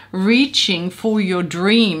start reaching for your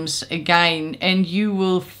dreams again, and you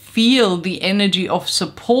will feel the energy of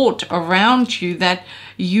support around you that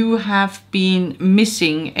you have been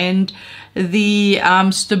missing, and the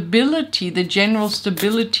stability, the general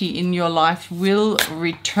stability in your life will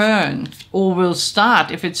return, or will start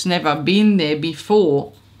if it's never been there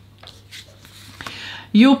before.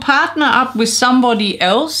 You'll partner up with somebody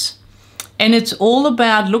else, and it's all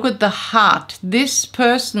about, look at the heart. This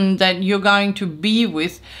person that you're going to be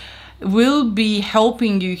with will be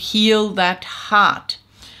helping you heal that heart.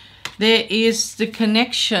 There is the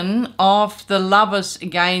connection of the lovers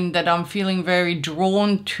again that I'm feeling very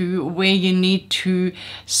drawn to, where you need to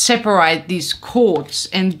separate these cords.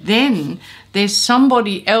 And then there's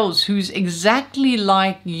somebody else who's exactly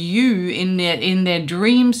like you in their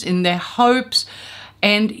dreams, in their hopes,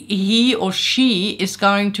 and he or she is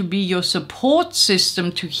going to be your support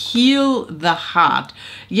system to heal the heart.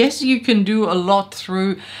 Yes, you can do a lot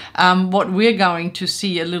through what we're going to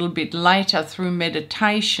see a little bit later through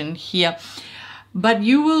meditation here. But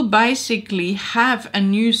you will basically have a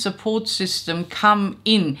new support system come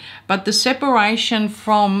in. But the separation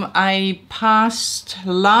from a past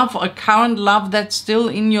love, a current love that's still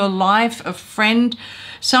in your life, a friend,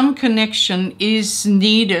 some connection is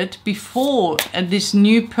needed before this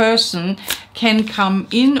new person can come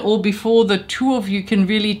in, or before the two of you can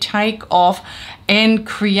really take off and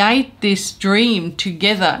create this dream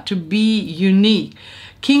together to be unique.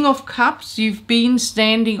 King of Cups, you've been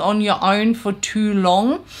standing on your own for too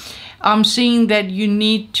long. I'm seeing that you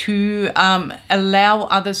need to allow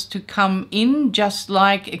others to come in, just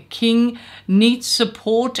like a king needs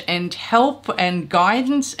support and help and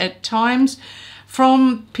guidance at times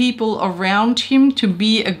from people around him to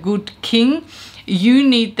be a good king. You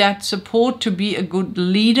need that support to be a good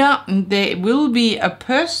leader. And there will be a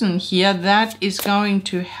person here that is going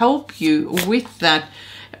to help you with that.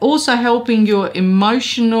 Also helping your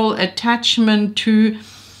emotional attachment to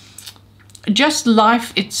just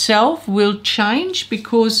life itself will change,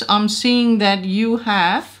 because I'm seeing that you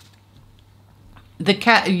have the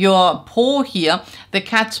cat, your paw here, the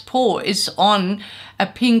cat's paw is on a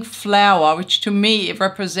pink flower, which to me it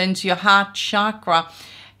represents your heart chakra.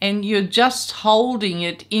 and you're just holding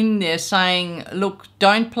it in there saying, look,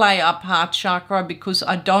 don't play up heart chakra because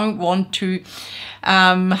I don't want to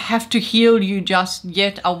have to heal you just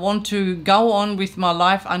yet. I want to go on with my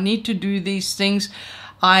life. I need to do these things.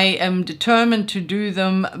 I am determined to do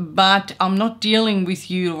them, but I'm not dealing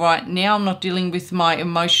with you right now. I'm not dealing with my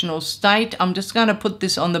emotional state. I'm just going to put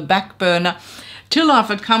this on the back burner till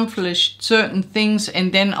I've accomplished certain things,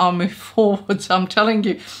 and then I'll move forwards. I'm telling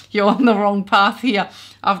you, you're on the wrong path here.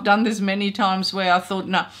 I've done this many times where I thought,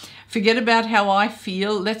 no, forget about how I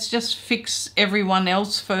feel. Let's just fix everyone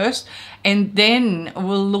else first, and then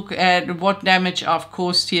we'll look at what damage I've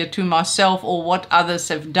caused here to myself or what others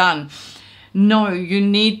have done. No, you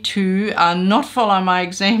need to not follow my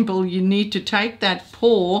example. You need to take that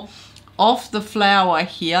paw off the flower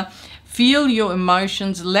here, feel your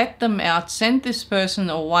emotions, let them out, send this person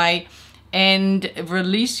away, and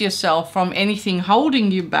release yourself from anything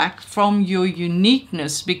holding you back from your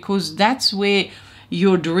uniqueness, because that's where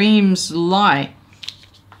your dreams lie.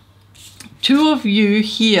 Two of you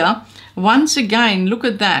here, once again, look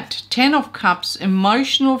at that. 10 of Cups,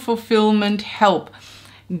 emotional fulfillment, help,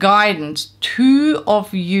 guidance. Two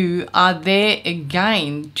of you are there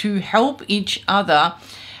again to help each other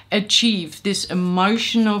achieve this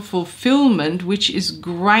emotional fulfillment, which is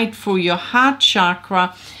great for your heart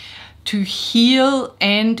chakra to heal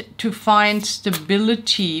and to find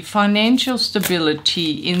stability, financial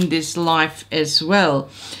stability in this life as well.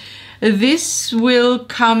 This will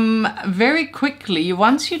come very quickly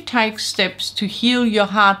once you take steps to heal your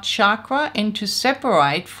heart chakra and to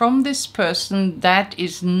separate from this person that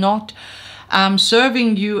is not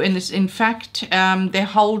serving you and is in fact they're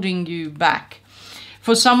holding you back.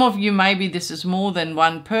 For some of you, maybe this is more than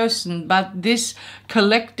one person, but this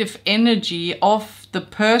collective energy of the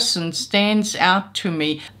person stands out to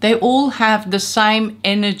me. They all have the same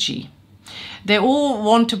energy. They all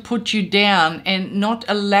want to put you down and not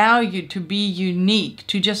allow you to be unique,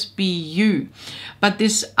 to just be you. But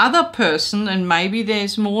this other person, and maybe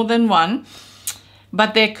there's more than one,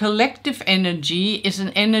 but their collective energy is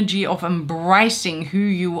an energy of embracing who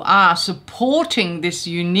you are, supporting this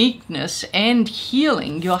uniqueness and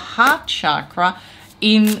healing your heart chakra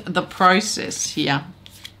in the process here.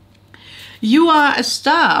 You are a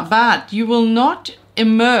star, but you will not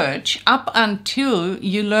emerge up until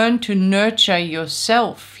you learn to nurture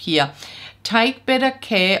yourself here. Take better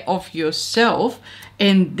care of yourself,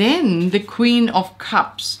 and then the Queen of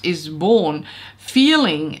Cups is born.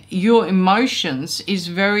 Feeling your emotions is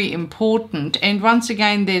very important. And once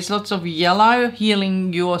again, there's lots of yellow,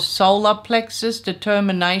 healing your solar plexus,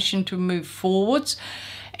 determination to move forwards.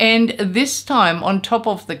 And this time on top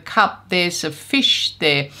of the cup, there's a fish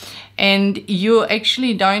there. And you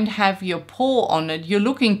actually don't have your paw on it. You're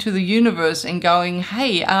looking to the universe and going,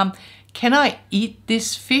 hey, can I eat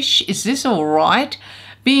this fish? Is this all right?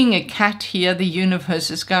 Being a cat here, the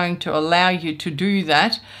universe is going to allow you to do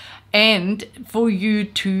that. And for you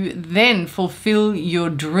to then fulfill your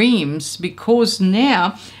dreams, because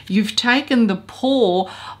now you've taken the paw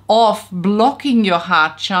off blocking your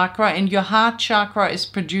heart chakra, and your heart chakra is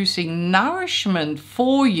producing nourishment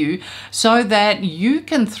for you so that you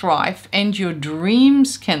can thrive and your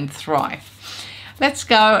dreams can thrive. Let's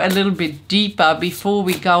go a little bit deeper before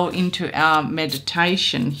we go into our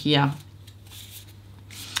meditation here.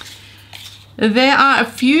 There are a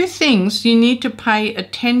few things you need to pay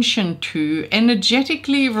attention to,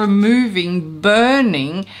 energetically removing,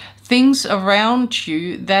 burning things around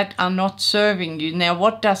you that are not serving you. Now,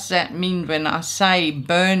 what does that mean when I say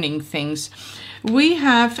burning things? We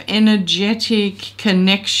have energetic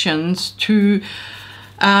connections to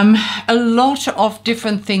a lot of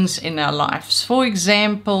different things in our lives. For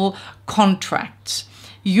example, contracts.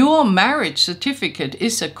 Your marriage certificate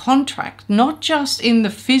is a contract, not just in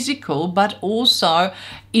the physical, but also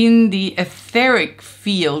in the etheric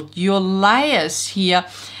field. Your layers here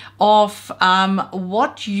of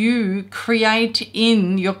what you create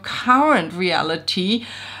in your current reality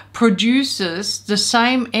produces the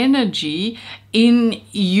same energy in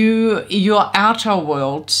your outer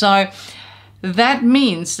world. So that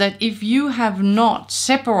means that if you have not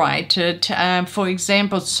separated, for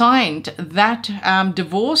example, signed that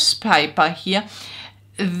divorce paper here,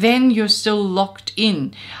 then you're still locked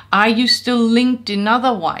in. Are you still linked in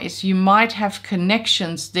other ways? You might have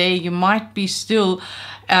connections there. You might be still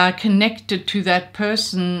connected to that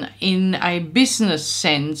person in a business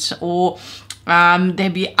sense, or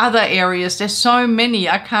there be other areas. There's so many,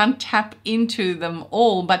 I can't tap into them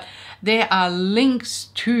all, but there are links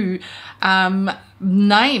to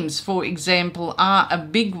names, for example, are a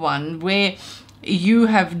big one, where you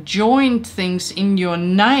have joined things in your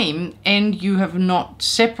name and you have not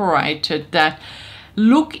separated that.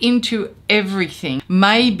 Look into everything.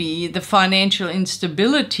 Maybe the financial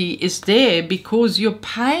instability is there because you're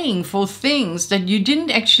paying for things that you didn't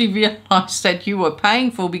actually realize that you were paying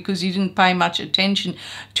for because you didn't pay much attention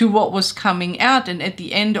to what was coming out. And at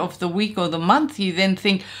the end of the week or the month, you then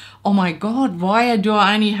think, oh my God, why do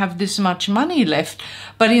I only have this much money left?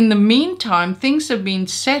 But in the meantime, things have been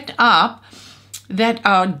set up that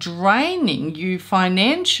are draining you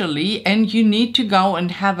financially, and you need to go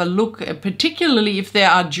and have a look, particularly if there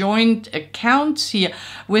are joint accounts here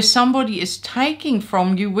where somebody is taking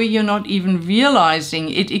from you where you're not even realizing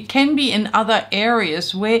it. It can be in other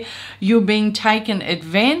areas where you're being taken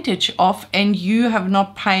advantage of and you have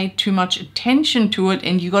not paid too much attention to it,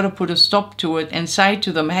 and you got to put a stop to it and say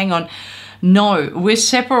to them, hang on, no, we're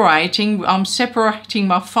separating. I'm separating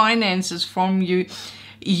my finances from you.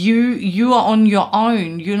 You are on your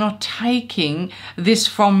own. You're not taking this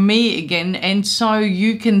from me again. And so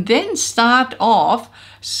you can then start off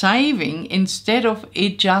saving instead of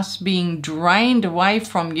it just being drained away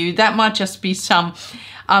from you. That might just be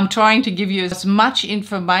I'm trying to give you as much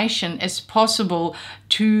information as possible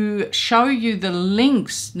to show you the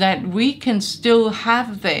links that we can still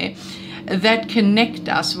have there that connect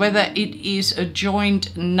us, whether it is a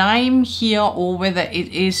joint name here or whether it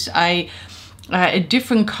is a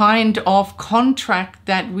different kind of contract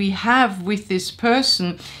that we have with this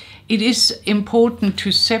person. It is important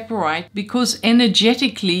to separate because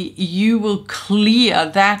energetically you will clear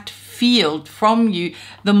that field from you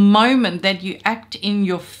the moment that you act in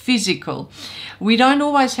your physical. We don't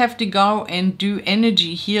always have to go and do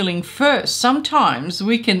energy healing first. Sometimes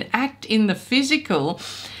we can act in the physical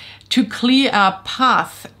to clear our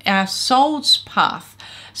path, our soul's path,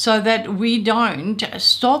 so that we don't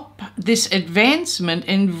stop this advancement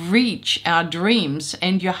and reach our dreams.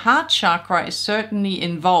 And your heart chakra is certainly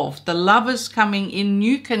involved. The lovers coming in,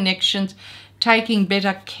 new connections, taking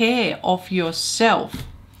better care of yourself.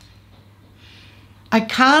 I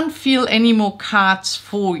can't feel any more cards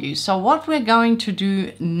for you. So what we're going to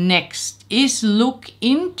do next is look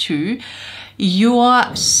into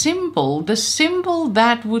your symbol, the symbol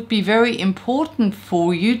that would be very important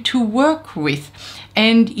for you to work with.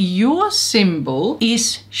 And your symbol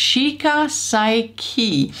is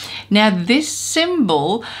Shika-Sei-Ki. Now this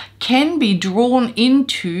symbol can be drawn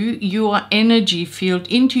into your energy field,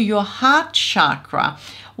 into your heart chakra.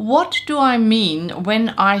 What do I mean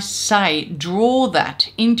when I say draw that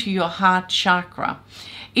into your heart chakra?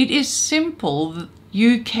 It is simple.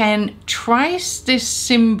 You can trace this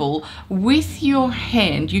symbol with your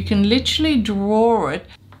hand. You can literally draw it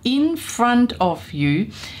in front of you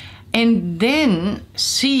and then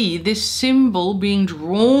see this symbol being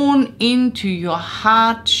drawn into your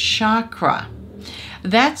heart chakra.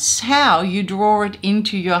 That's how you draw it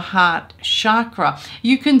into your heart chakra.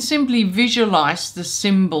 You can simply visualize the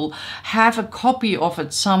symbol, have a copy of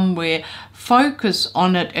it somewhere, focus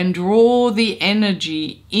on it and draw the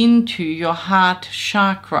energy into your heart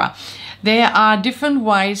chakra. There are different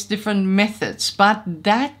ways, different methods, but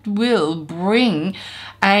that will bring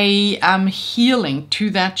a healing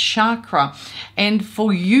to that chakra. And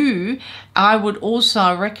for you, I would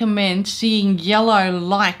also recommend seeing yellow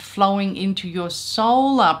light flowing into your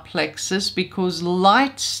solar plexus, because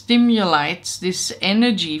light stimulates this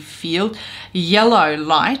energy field. Yellow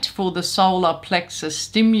light for the solar plexus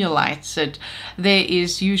stimulates it. There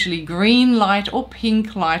is usually green light or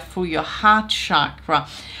pink light for your heart chakra.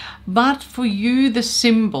 But for you, the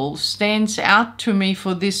symbol stands out to me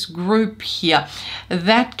for this group here.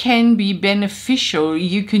 That can be beneficial.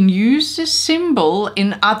 You can use the symbol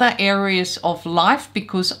in other areas of life,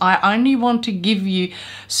 because I only want to give you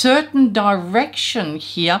certain direction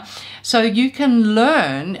here so you can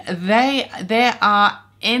learn there are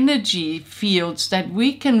energy fields that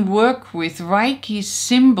we can work with, Reiki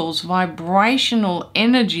symbols, vibrational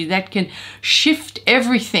energy that can shift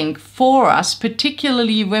everything for us,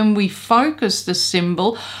 particularly when we focus the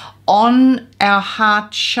symbol on our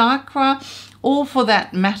heart chakra, or for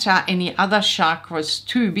that matter any other chakras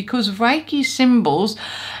too, because Reiki symbols,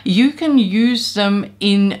 you can use them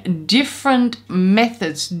in different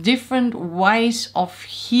methods, different ways of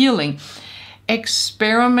healing.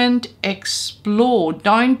 Experiment, explore,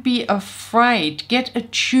 don't be afraid. Get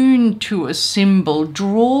attuned to a symbol.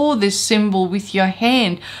 Draw this symbol with your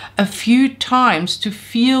hand a few times to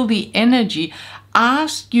feel the energy.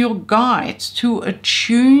 Ask your guides to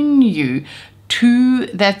attune you to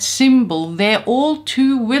that symbol. They're all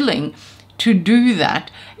too willing to do that.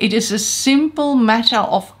 It is a simple matter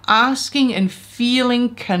of asking and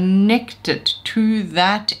feeling connected to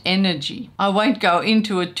that energy. I won't go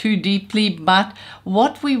into it too deeply, but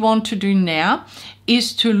what we want to do now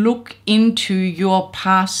is to look into your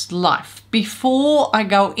past life. Before I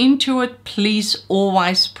go into it, please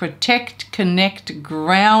always protect, connect,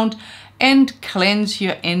 ground, and cleanse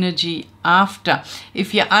your energy after.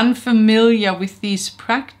 If you're unfamiliar with these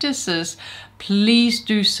practices, please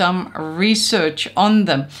do some research on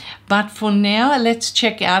them. But for now, let's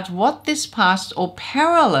check out what this past or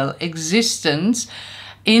parallel existence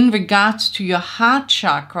in regards to your heart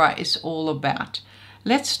chakra is all about.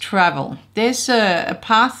 Let's travel. There's a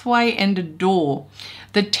pathway and a door.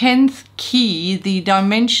 The 10th key, the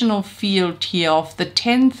dimensional field here of the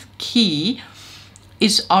 10th key,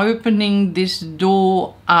 is opening this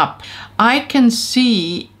door up. I can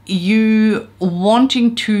see you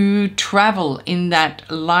wanting to travel in that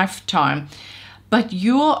lifetime, but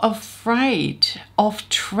you're afraid of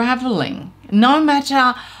traveling, no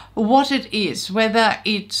matter what it is, whether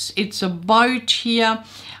it's a boat here.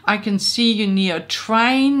 I can see you near a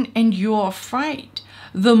train and you're afraid.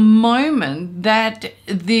 The moment that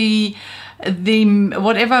the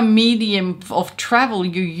whatever medium of travel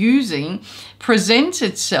you're using presents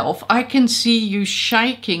itself, I can see you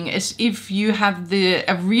shaking as if you have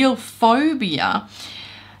a real phobia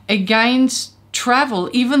against travel,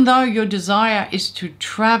 even though your desire is to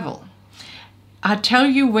travel. I tell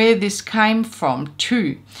you where this came from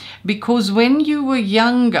too, because when you were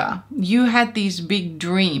younger, you had these big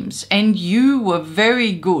dreams and you were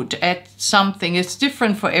very good at something. It's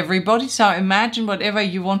different for everybody. So imagine whatever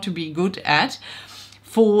you want to be good at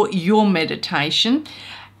for your meditation.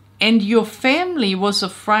 And your family was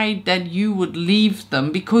afraid that you would leave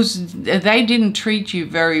them because they didn't treat you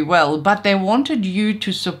very well, but they wanted you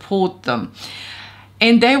to support them.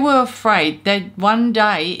 And they were afraid that one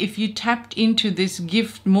day, if you tapped into this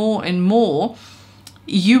gift more and more,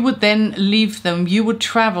 you would then leave them, you would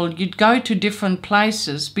travel, you'd go to different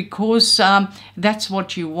places because that's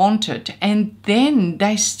what you wanted. And then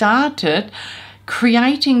they started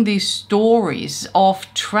creating these stories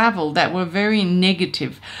of travel that were very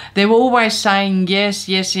negative. They were always saying, yes,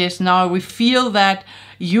 yes, yes, no, we feel that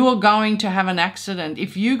you're going to have an accident.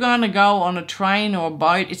 If you're going to go on a train or a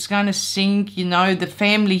boat, it's going to sink. You know, the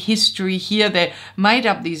family history here, they made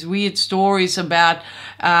up these weird stories about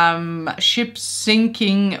ships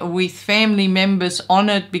sinking with family members on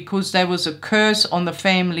it because there was a curse on the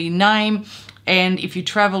family name. And if you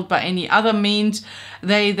traveled by any other means,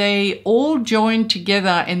 they all joined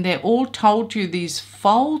together and they all told you these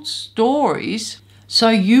false stories. So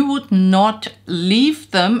you would not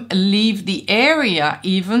leave them, leave the area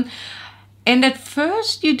even. And at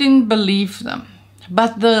first you didn't believe them.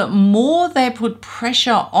 But the more they put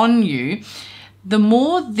pressure on you, the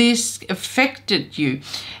more this affected you.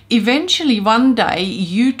 Eventually one day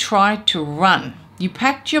you tried to run. You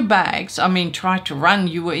packed your bags. I mean, tried to run.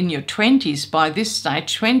 You were in your 20s by this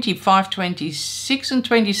stage. 25, 26 and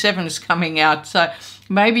 27 is coming out. So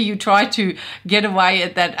maybe you try to get away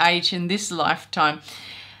at that age in this lifetime.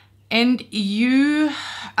 And you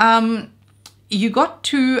got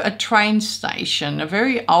to a train station, a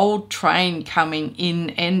very old train coming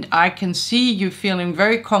in, and I can see you feeling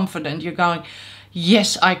very confident. You're going,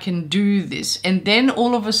 yes, I can do this. And then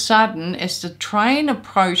all of a sudden, as the train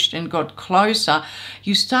approached and got closer,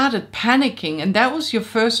 you started panicking. And that was your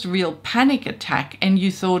first real panic attack. And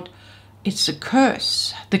you thought, it's a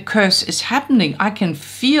curse. The curse is happening. I can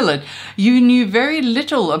feel it. You knew very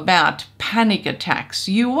little about panic attacks.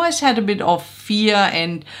 You always had a bit of fear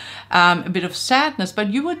and a bit of sadness,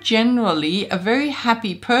 but you were generally a very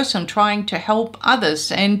happy person trying to help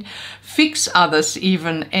others and fix others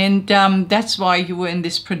even. And that's why you were in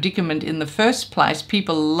this predicament in the first place.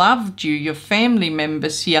 People loved you, your family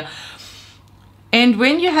members here. And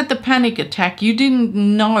when you had the panic attack, you didn't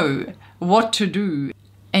know what to do.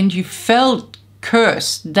 And you felt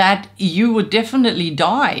cursed that you would definitely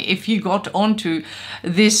die if you got onto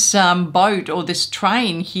this boat or this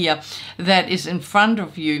train here that is in front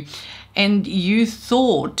of you. And you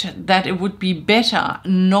thought that it would be better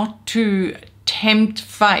not to tempt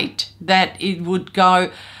fate, that it would go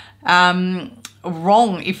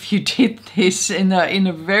wrong if you did this in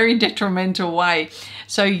a very detrimental way.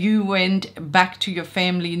 So you went back to your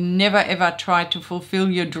family, never ever tried to fulfill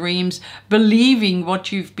your dreams, believing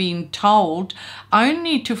what you've been told,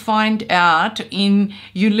 only to find out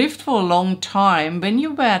you lived for a long time. When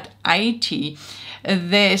you're about 80,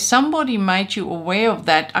 somebody made you aware of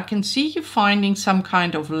that. I can see you finding some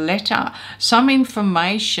kind of letter, some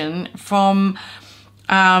information from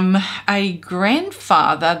a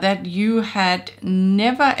grandfather that you had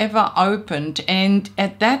never ever opened, and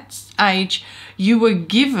at that age you were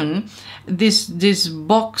given this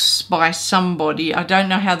box by somebody. I don't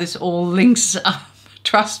know how this all links up.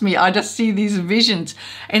 Trust me, I just see these visions,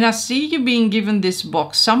 and I see you being given this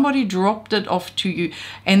box. Somebody dropped it off to you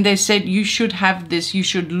and they said you should have this, you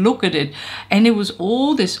should look at it. And it was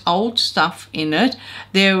all this old stuff in it.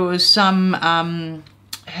 There was some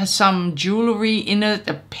jewelry in it,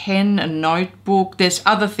 a pen, a notebook, there's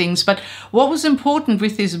other things. But what was important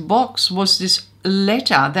with this box was this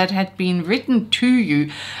letter that had been written to you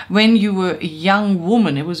when you were a young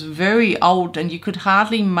woman. It was very old and you could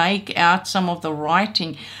hardly make out some of the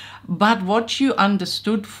writing. But what you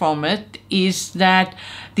understood from it is that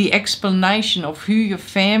the explanation of who your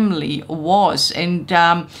family was, and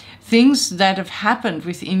things that have happened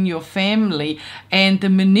within your family, and the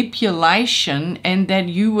manipulation, and that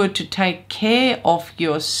you were to take care of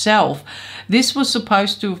yourself. This was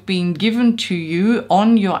supposed to have been given to you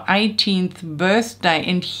on your 18th birthday,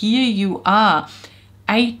 and here you are,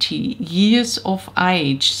 80 years of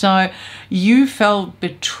age. So you felt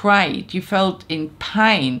betrayed, you felt in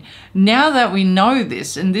pain. Now that we know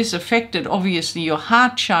this, and this affected obviously your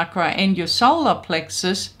heart chakra and your solar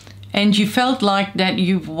plexus, and you felt like that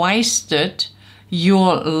you've wasted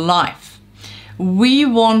your life. We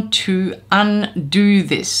want to undo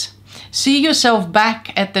this. See yourself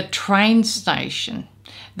back at the train station,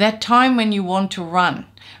 that time when you want to run.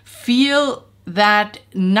 Feel that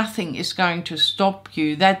nothing is going to stop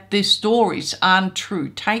you, that the stories aren't true.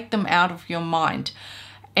 Take them out of your mind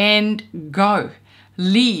and go,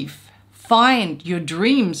 leave. Find your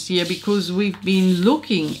dreams here, because we've been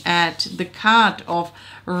looking at the card of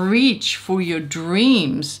reach for your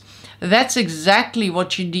dreams. That's exactly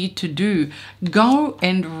what you need to do. Go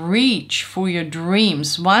and reach for your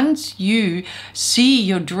dreams. Once you see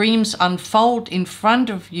your dreams unfold in front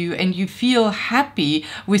of you and you feel happy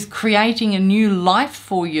with creating a new life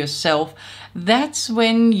for yourself, that's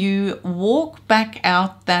when you walk back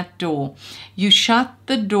out that door. You shut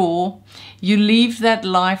the door, you leave that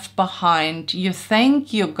life behind, you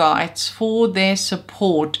thank your guides for their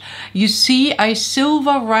support. You see a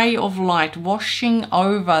silver ray of light washing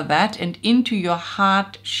over that and into your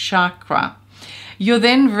heart chakra. You're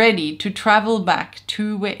then ready to travel back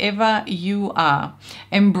to wherever you are,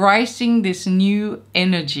 embracing this new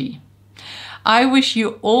energy. I wish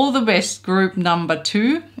you all the best, group number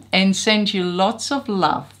 2, and send you lots of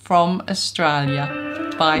love from Australia.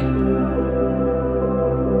 Bye.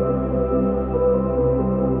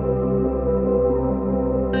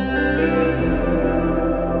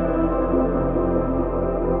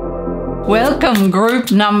 Welcome,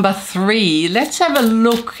 group number 3. Let's have a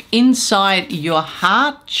look inside your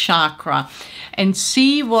heart chakra and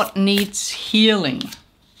see what needs healing.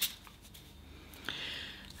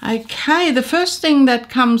 Okay, the first thing that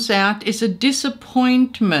comes out is a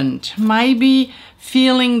disappointment. Maybe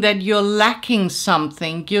feeling that you're lacking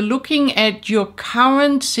something. You're looking at your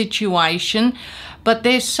current situation, but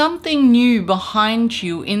there's something new behind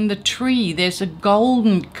you in the tree. There's a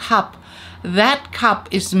golden cup. That cup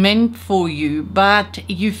is meant for you, but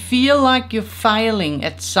you feel like you're failing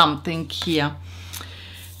at something here.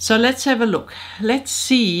 So let's have a look. Let's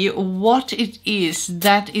see what it is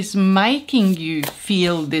that is making you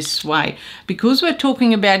feel this way. Because we're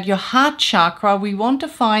talking about your heart chakra, we want to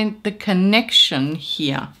find the connection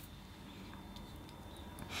here.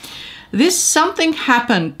 Something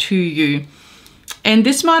happened to you, and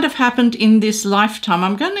this might have happened in this lifetime.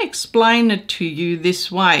 I'm going to explain it to you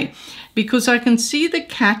this way, because I can see the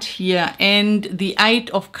cat here and the 8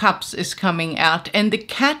 of Cups is coming out, and the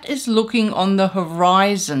cat is looking on the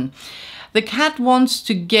horizon. The cat wants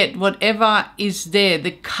to get whatever is there,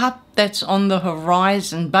 the cup that's on the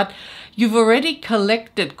horizon, but you've already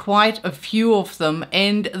collected quite a few of them,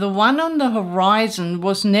 and the one on the horizon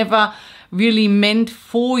was never really meant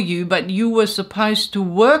for you, but you were supposed to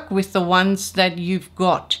work with the ones that you've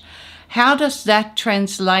got. How does that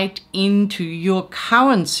translate into your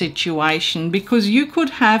current situation? Because you could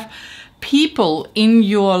have people in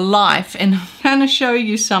your life, and I'm going to show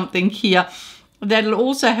you something here that'll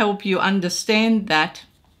also help you understand that.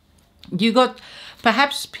 You got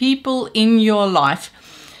perhaps people in your life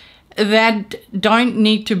that don't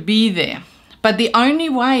need to be there, but the only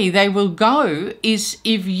way they will go is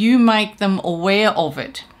if you make them aware of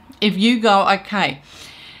it. If you go, okay,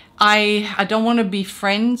 I don't want to be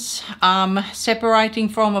friends, separating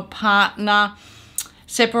from a partner,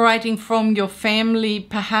 separating from your family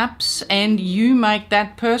perhaps, and you make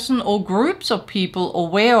that person or groups of people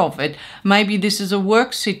aware of it. Maybe this is a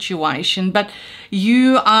work situation, but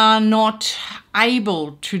you are not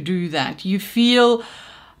able to do that. You feel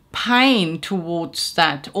pain towards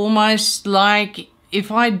that, almost like,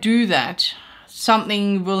 if I do that,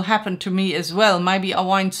 something will happen to me as well. Maybe I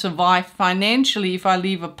won't survive financially if I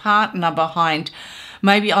leave a partner behind.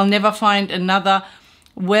 Maybe I'll never find another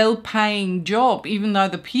well-paying job, even though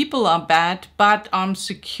the people are bad, but I'm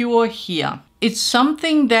secure here. It's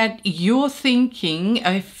something that you're thinking,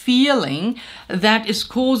 a feeling that is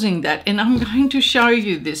causing that. And I'm going to show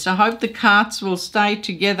you this. I hope the cards will stay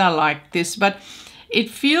together like this, but it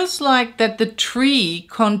feels like that the tree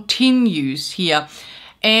continues here,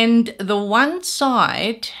 and the one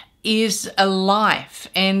side is alive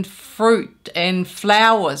and fruit and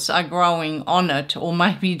flowers are growing on it, or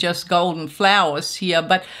maybe just golden flowers here.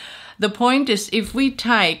 But the point is, if we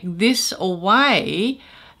take this away,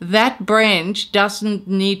 that branch doesn't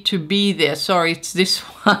need to be there. Sorry, it's this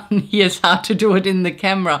one. Here's how to do it in the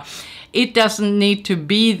camera. It doesn't need to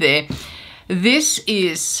be there. This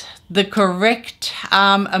is the correct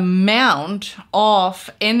amount of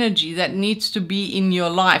energy that needs to be in your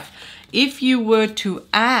life. If you were to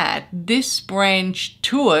add this branch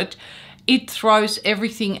to it, it throws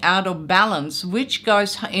everything out of balance, which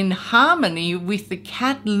goes in harmony with the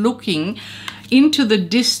cat looking into the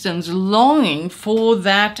distance, longing for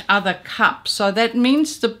that other cup. So that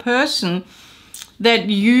means the person that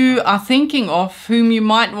you are thinking of, whom you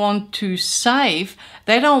might want to save,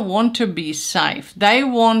 they don't want to be saved. They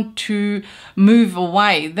want to move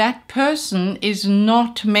away. That person is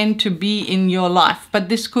not meant to be in your life, but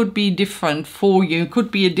this could be different for you. It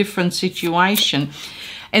could be a different situation.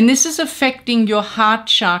 And this is affecting your heart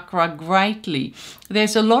chakra greatly.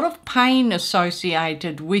 There's a lot of pain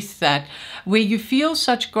associated with that, where you feel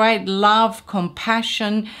such great love,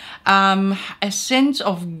 compassion, a sense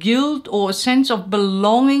of guilt or a sense of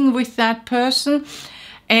belonging with that person,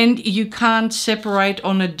 and you can't separate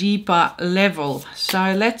on a deeper level.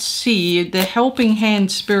 So let's see, the helping hand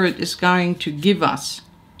spirit is going to give us.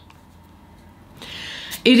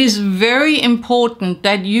 It is very important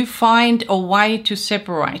that you find a way to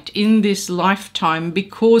separate in this lifetime,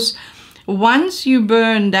 because once you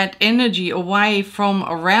burn that energy away from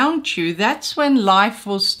around you, that's when life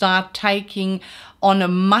will start taking on a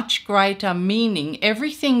much greater meaning.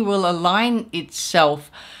 Everything will align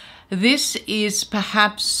itself. This is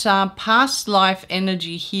perhaps past life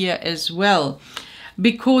energy here as well,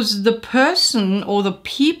 because the person or the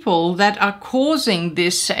people that are causing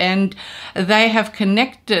this, and they have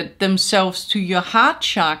connected themselves to your heart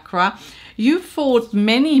chakra, you fought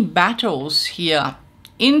many battles here,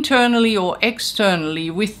 internally or externally,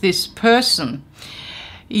 with this person.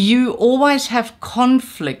 You always have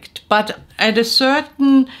conflict, but at a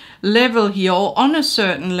certain level here, or on a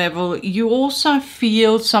certain level, you also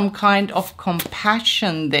feel some kind of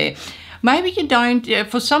compassion there. Maybe you don't,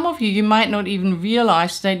 for some of you, you might not even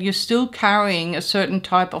realize that you're still carrying a certain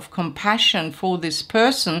type of compassion for this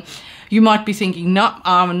person. You might be thinking, no,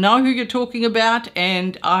 I know who you're talking about,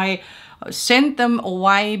 and I sent them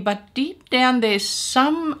away. But deep down, there's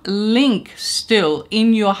some link still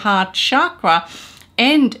in your heart chakra.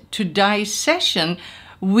 And today's session,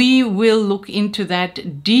 we will look into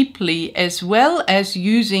that deeply, as well as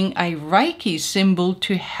using a Reiki symbol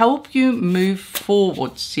to help you move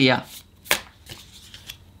forwards here.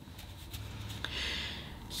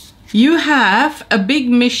 You have a big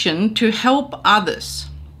mission to help others,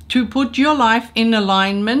 to put your life in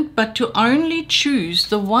alignment, but to only choose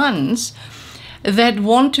the ones that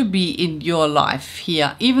want to be in your life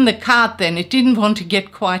here. Even the card then, it didn't want to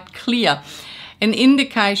get quite clear. An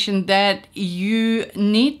indication that you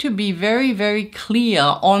need to be very, very clear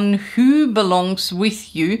on who belongs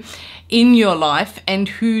with you in your life and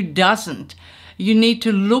who doesn't. You need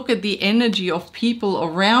to look at the energy of people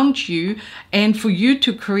around you, and for you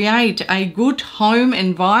to create a good home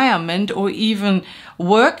environment or even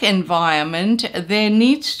work environment, there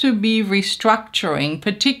needs to be restructuring,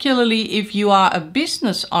 particularly if you are a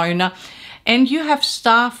business owner and you have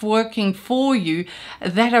staff working for you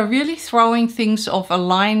that are really throwing things out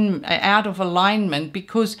of alignment,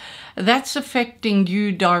 because that's affecting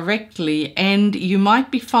you directly, and you might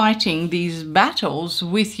be fighting these battles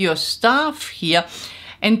with your staff here,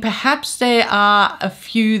 and perhaps there are a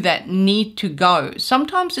few that need to go.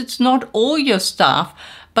 Sometimes it's not all your staff,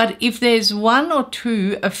 but if there's one or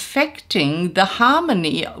two affecting the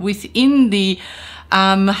harmony within the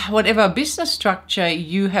whatever business structure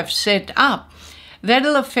you have set up,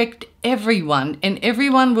 that'll affect everyone, and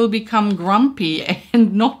everyone will become grumpy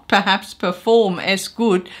and not perhaps perform as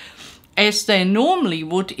good as they normally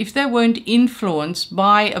would if they weren't influenced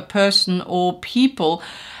by a person or people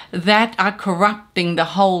that are corrupting the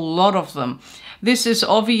whole lot of them. This is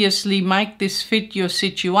obviously make this fit your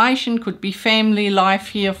situation, could be family life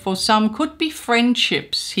here for some, could be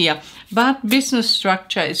friendships here, but business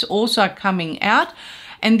structure is also coming out,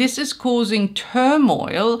 and this is causing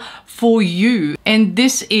turmoil for you. And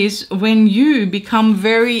this is when you become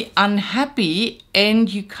very unhappy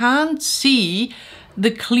and you can't see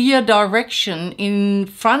the clear direction in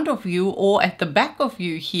front of you or at the back of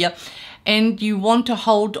you here. And you want to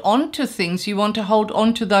hold on to things. You want to hold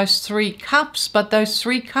on to those 3 cups, but those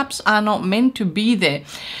 3 cups are not meant to be there.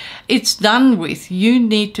 It's done with. You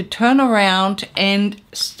need to turn around and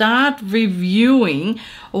start reviewing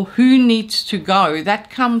or who needs to go.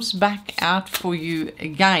 That comes back out for you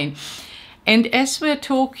again. And as we're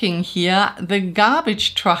talking here, the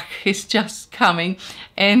garbage truck is just coming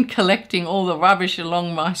and collecting all the rubbish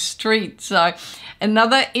along my street. So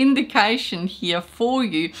another indication here for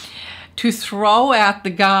you to throw out the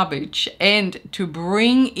garbage and to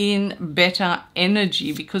bring in better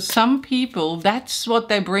energy, because some people, that's what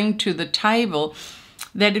they bring to the table,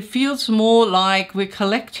 that it feels more like we're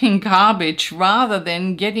collecting garbage rather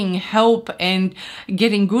than getting help and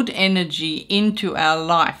getting good energy into our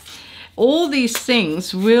life. All these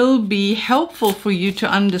things will be helpful for you to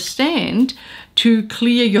understand to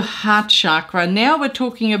clear your heart chakra. Now we're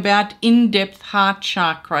talking about in-depth heart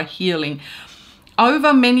chakra healing.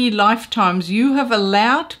 Over many lifetimes, you have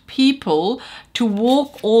allowed people to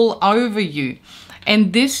walk all over you.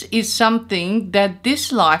 And this is something that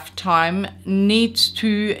this lifetime needs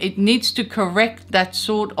to correct that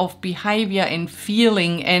sort of behavior and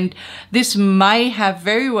feeling. And this may have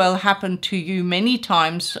very well happened to you many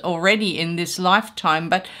times already in this lifetime,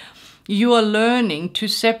 but you are learning to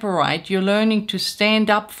separate. You're learning to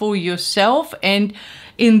stand up for yourself, and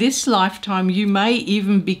in this lifetime, you may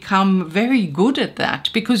even become very good at that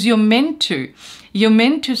because you're meant to. You're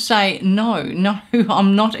meant to say, no,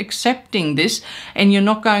 I'm not accepting this, and you're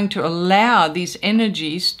not going to allow these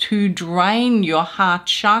energies to drain your heart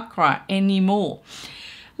chakra anymore.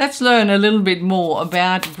 Let's learn a little bit more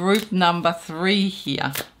about group number 3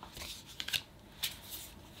 here.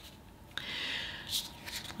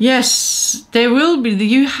 Yes, there will be.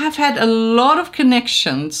 You have had a lot of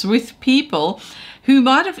connections with people who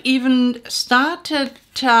might have even started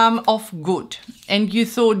off good, and you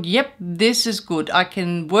thought, yep, this is good. I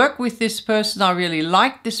can work with this person. I really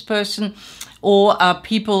like this person. Or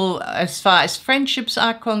people, as far as friendships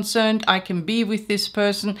are concerned, I can be with this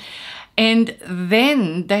person. And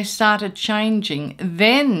then they started changing.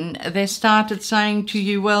 Then they started saying to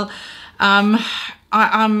you, well,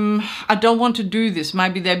 I don't want to do this.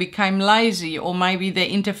 Maybe they became lazy, or maybe they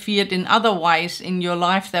interfered in other ways in your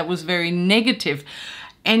life that was very negative,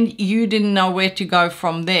 and you didn't know where to go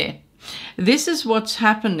from there. This is what's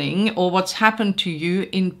happening, or what's happened to you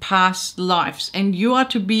in past lives, and you are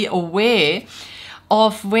to be aware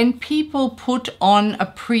of when people put on a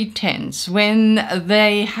pretense, when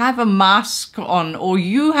they have a mask on, or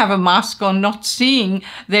you have a mask on, not seeing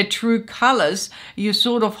their true colors. You're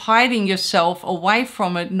sort of hiding yourself away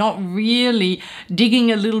from it, not really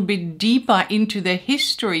digging a little bit deeper into their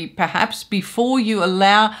history, perhaps, before you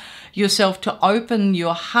allow yourself to open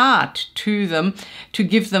your heart to them, to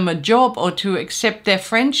give them a job, or to accept their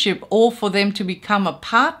friendship, or for them to become a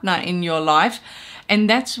partner in your life. And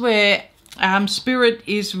that's where Spirit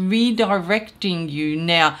is redirecting you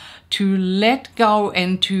now to let go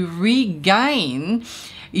and to regain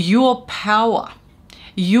your power.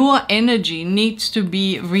 Your energy needs to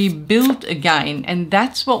be rebuilt again, and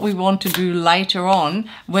that's what we want to do later on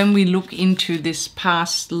when we look into this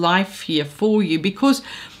past life here for you, because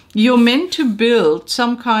you're meant to build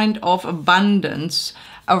some kind of abundance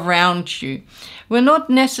around you. We're not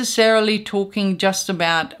necessarily talking just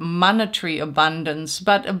about monetary abundance,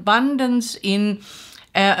 but abundance in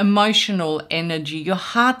emotional energy. Your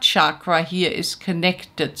heart chakra here is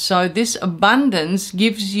connected. So this abundance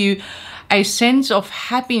gives you a sense of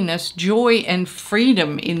happiness, joy, and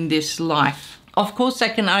freedom in this life. Of course,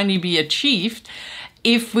 that can only be achieved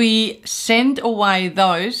if we send away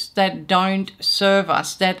those that don't serve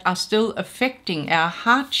us, that are still affecting our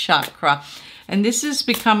heart chakra. And this is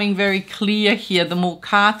becoming very clear here. The more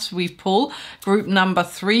cards we pull, group number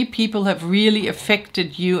 3, people have really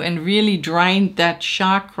affected you and really drained that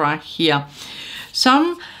chakra here.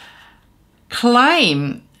 Some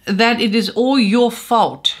claim that it is all your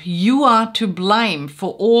fault. You are to blame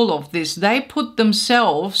for all of this. They put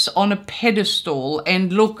themselves on a pedestal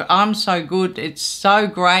and look, I'm so good, it's so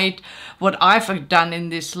great what I've done in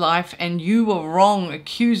this life, and you were wrong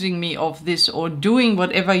accusing me of this or doing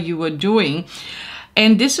whatever you were doing.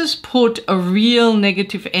 And this has put a real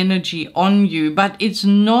negative energy on you, but it's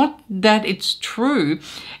not that it's true.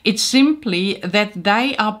 It's simply that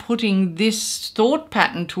they are putting this thought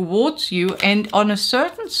pattern towards you, and on a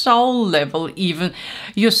certain soul level even,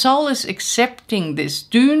 your soul is accepting this.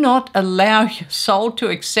 Do not allow your soul to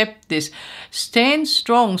accept this. Stand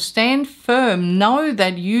strong, stand firm, know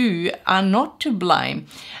that you are not to blame,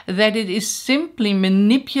 that it is simply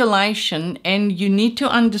manipulation, and you need to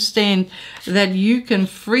understand that you can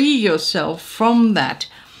free yourself from that.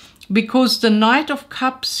 Because the Knight of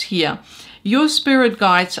Cups here, your spirit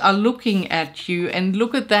guides are looking at you, and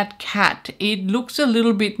look at that cat. It looks a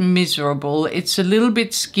little bit miserable. It's a little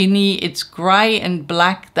bit skinny. It's gray and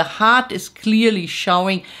black. The heart is clearly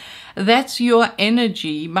showing. That's your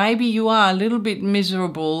energy. Maybe you are a little bit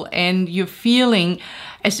miserable and you're feeling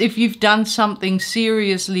as if you've done something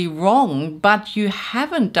seriously wrong, but you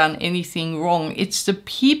haven't done anything wrong. It's the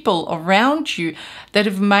people around you that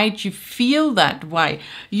have made you feel that way.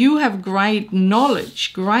 You have great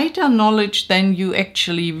knowledge, greater knowledge than you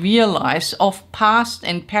actually realize, of past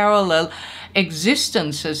and parallel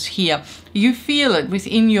existences here. You feel it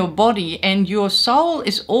within your body, and your soul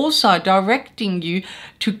is also directing you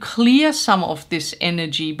to clear some of this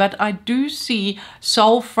energy. But I do see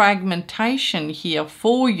soul fragmentation here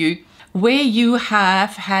for you, where you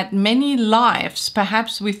have had many lives,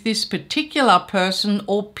 perhaps with this particular person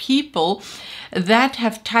or people that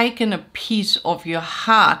have taken a piece of your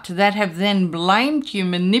heart, that have then blamed you,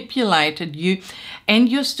 manipulated you, and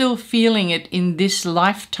you're still feeling it in this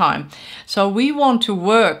lifetime. So we want to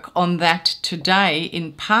work on that today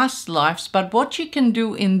in past lives, but what you can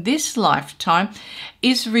do in this lifetime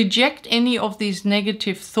is reject any of these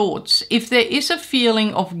negative thoughts. If there is a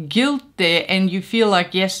feeling of guilt there and you feel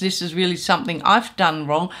like, yes, this is really something I've done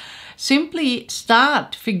wrong, simply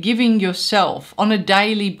start forgiving yourself on a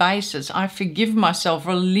daily basis. I forgive myself.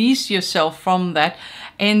 Release yourself from that,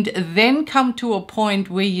 and then come to a point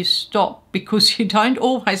where you stop, because you don't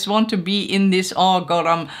always want to be in this, oh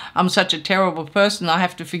God, I'm such a terrible person, I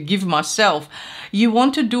have to forgive myself. You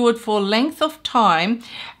want to do it for a length of time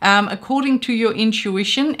according to your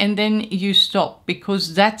intuition, and then you stop,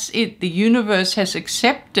 because that's it. The universe has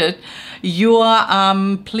accepted your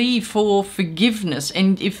plea for forgiveness,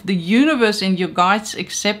 and if the universe and your guides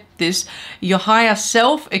accept this, your higher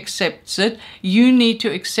self accepts it, you need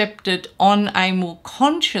to accept it on a more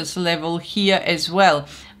conscious level here as well.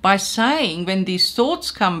 By saying, when these thoughts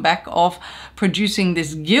come back of producing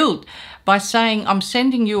this guilt, by saying, I'm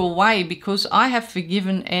sending you away because I have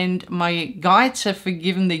forgiven, and my guides have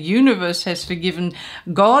forgiven, the universe has forgiven,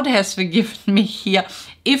 God has forgiven me here,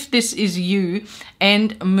 if this is you,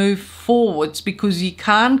 and move forwards, because you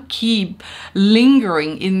can't keep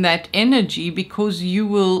lingering in that energy, because you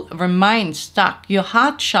will remain stuck. Your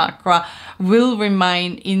heart chakra will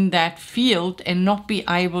remain in that field and not be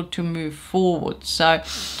able to move forward. So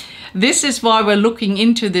this is why we're looking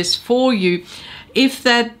into this for you.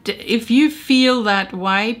 If you feel that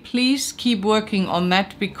way, please keep working on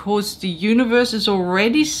that, because the universe is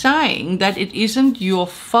already saying that it isn't your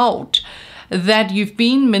fault, that you've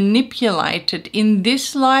been manipulated in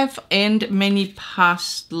this life and many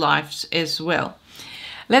past lives as well.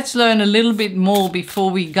 Let's learn a little bit more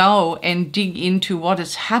before we go and dig into what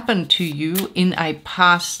has happened to you in a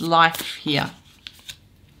past life here.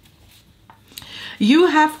 You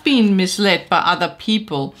have been misled by other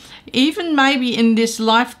people, even maybe in this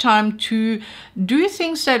lifetime, to do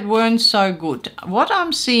things that weren't so good. What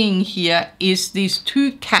I'm seeing here is these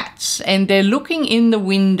two cats, and they're looking in the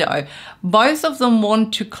window. Both of them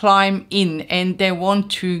want to climb in, and they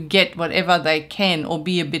want to get whatever they can or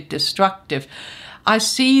be a bit destructive. I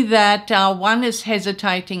see that one is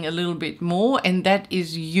hesitating a little bit more, and that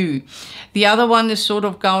is you. The other one is sort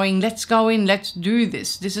of going, let's go in, let's do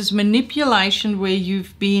this. This is manipulation, where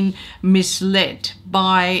you've been misled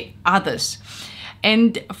by others.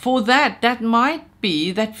 And for that might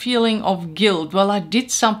be that feeling of guilt. Well, I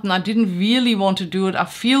did something, I didn't really want to do it, I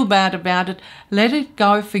feel bad about it. Let it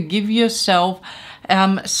go, forgive yourself.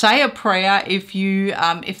 Say a prayer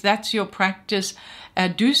if that's your practice.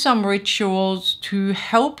 Do some rituals to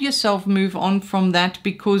help yourself move on from that,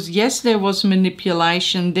 because yes, there was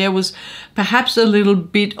manipulation, there was perhaps a little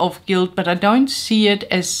bit of guilt, but I don't see it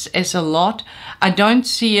as a lot. I don't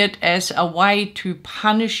see it as a way to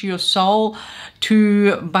punish your soul,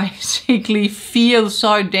 to basically feel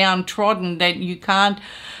so downtrodden that you can't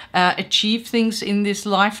achieve things in this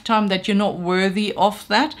lifetime, that you're not worthy of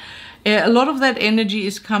that. A lot of that energy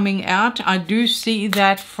is coming out. I do see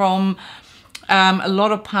that from a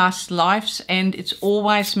lot of past lives, and it's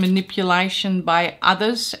always manipulation by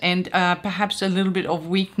others, and perhaps a little bit of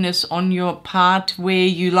weakness on your part, where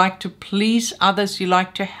you like to please others, you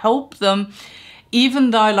like to help them,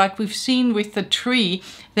 even though, like we've seen with the tree,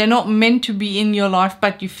 they're not meant to be in your life,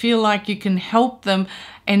 but you feel like you can help them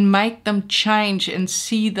and make them change and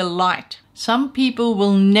see the light. Some people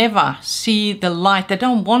will never see the light. They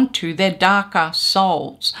don't want to. They're darker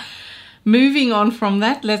souls. Moving on from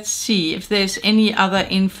that, let's see if there's any other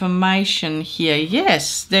information here.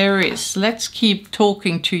 Yes, there is. Let's keep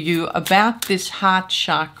talking to you about this heart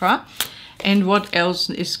chakra and what else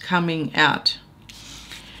is coming out.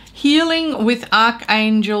 Healing with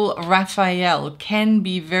Archangel Raphael can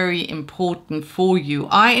be very important for you.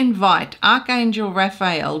 I invite Archangel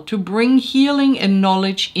Raphael to bring healing and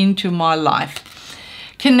knowledge into my life.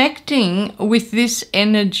 Connecting with this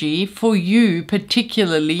energy for you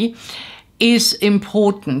particularly is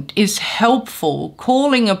important, is helpful.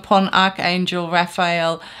 Calling upon Archangel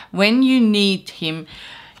Raphael when you need him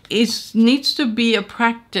needs to be a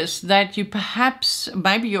practice that you perhaps,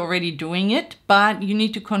 maybe you're already doing it, but you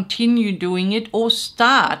need to continue doing it, or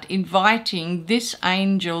start inviting this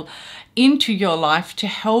angel into your life to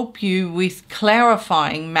help you with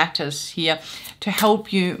clarifying matters here, to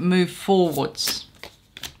help you move forwards.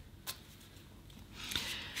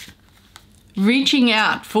 Reaching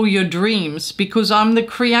out for your dreams, because I'm the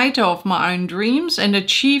creator of my own dreams and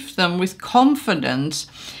achieve them with confidence.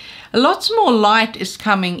 Lots more light is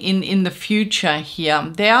coming in the future here.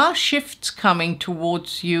 There are shifts coming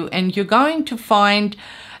towards you, and you're going to find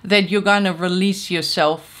that you're going to release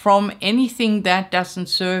yourself from anything that doesn't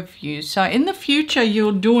serve you. So in the future,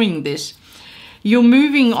 you're doing this. You're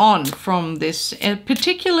moving on from this,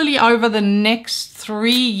 particularly over the next 3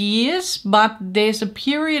 years, but there's a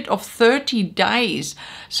period of 30 days.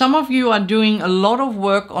 Some of you are doing a lot of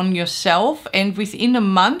work on yourself, and within a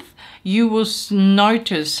month, you will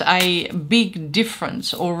notice a big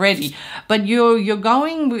difference already. But you're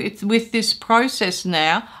going with this process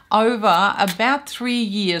now over about 3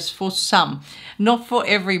 years for some. Not for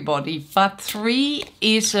everybody, but 3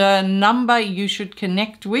 is a number you should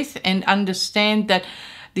connect with and understand that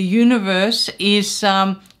the universe is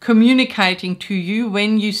communicating to you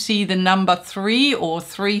when you see the number 3 or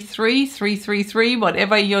 33, 333,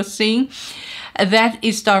 whatever you're seeing. That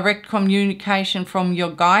is direct communication from your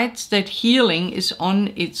guides that healing is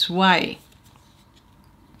on its way.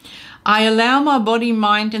 I allow my body,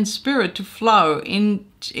 mind, and spirit to flow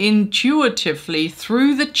intuitively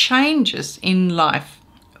through the changes in life.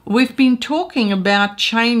 We've been talking about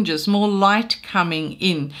changes, more light coming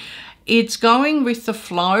in. It's going with the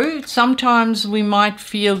flow. Sometimes we might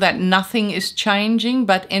feel that nothing is changing,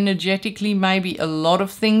 but energetically maybe a lot of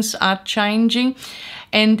things are changing.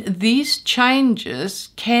 And these changes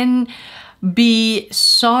can be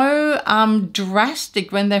so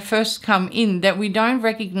drastic when they first come in that we don't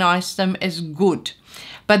recognize them as good.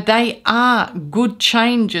 But they are good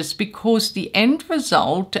changes because the end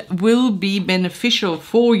result will be beneficial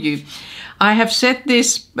for you. I have said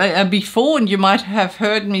this before, and you might have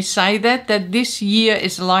heard me say that this year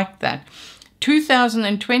is like that.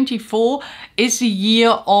 2024 is a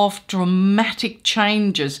year of dramatic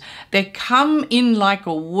changes. They come in like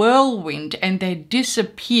a whirlwind and they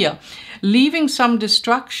disappear, leaving some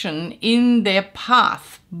destruction in their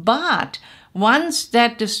path. But once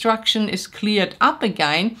that destruction is cleared up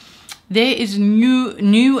again, there is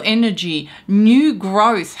new energy, new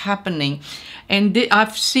growth happening. And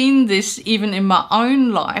I've seen this even in my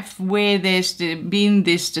own life, where there's been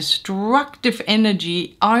this destructive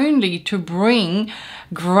energy only to bring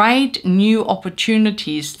great new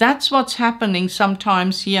opportunities. That's what's happening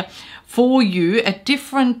sometimes here for you at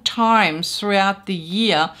different times throughout the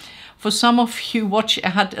year. For some of you, watch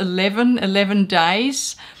out, 11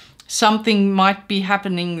 days. Something might be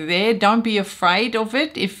happening there. Don't be afraid of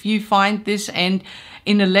it. If you find this and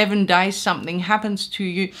in 11 days something happens to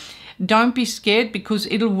you, don't be scared, because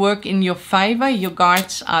it'll work in your favor. Your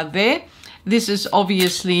guides are there. This is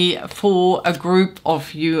obviously for a group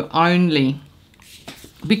of you only.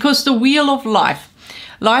 Because the wheel of life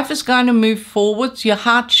is going to move forwards. Your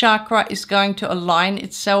heart chakra is going to align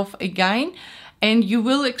itself again, and you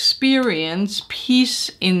will experience peace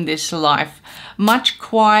in this life. Much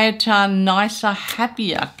quieter, nicer,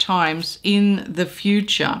 happier times in the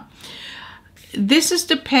future. This is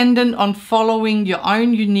dependent on following your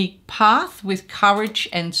own unique path with courage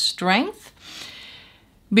and strength.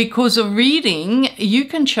 Because a reading, you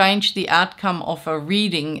can change the outcome of a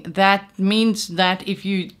reading. That means that if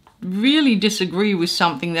you really disagree with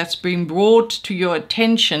something that's been brought to your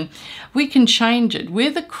attention, we can change it.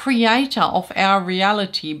 We're the creator of our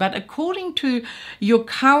reality, but according to your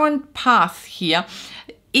current path here,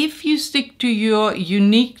 if you stick to your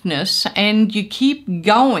uniqueness and you keep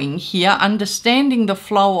going here, understanding the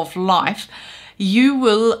flow of life, you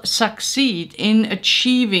will succeed in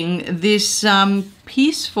achieving this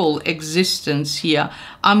peaceful existence here.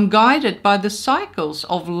 I'm guided by the cycles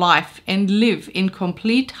of life and live in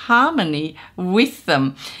complete harmony with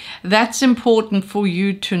them. That's important for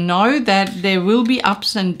you to know, that there will be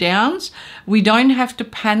ups and downs. We don't have to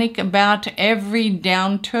panic about every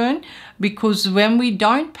downturn, because when we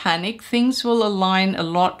don't panic, things will align a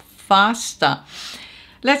lot faster.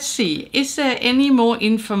 Let's see, is there any more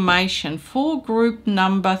information for group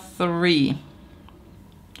number 3?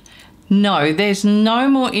 No, there's no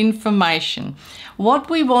more information.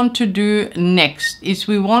 What we want to do next is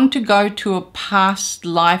we want to go to a past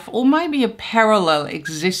life, or maybe a parallel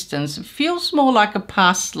existence. It feels more like a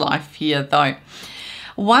past life here though.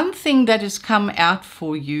 One thing that has come out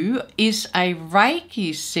for you is a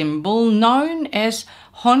Reiki symbol known as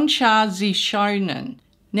Shonen.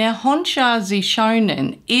 Now,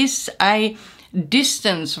 Shonen is a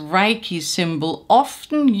distance Reiki symbol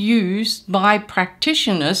often used by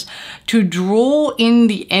practitioners to draw in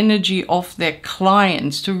the energy of their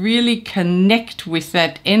clients, to really connect with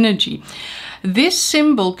that energy. This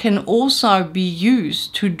symbol can also be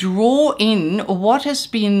used to draw in what has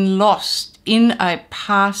been lost in a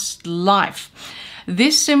past life.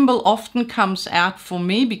 This symbol often comes out for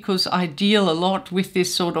me because I deal a lot with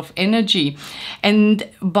this sort of energy. And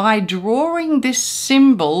by drawing this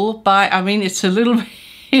symbol, I mean, it's a little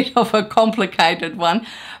bit of a complicated one,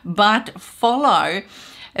 but follow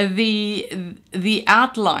the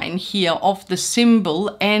outline here of the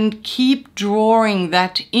symbol and keep drawing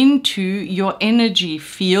that into your energy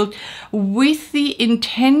field with the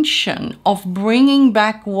intention of bringing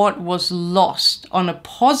back what was lost on a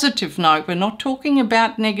positive note. We're not talking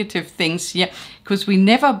about negative things here, because we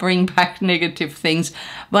never bring back negative things,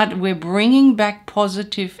 but we're bringing back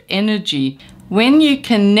positive energy. When you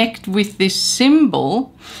connect with this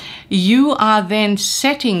symbol, you are then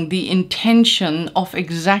setting the intention of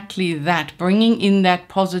exactly that, bringing in that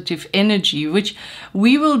positive energy, which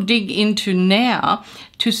we will dig into now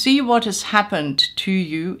to see what has happened to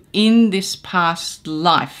you in this past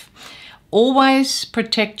life. Always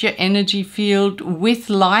protect your energy field with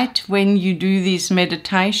light when you do these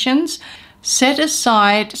meditations. Set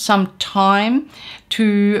aside some time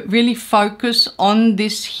to really focus on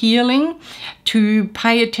this healing, to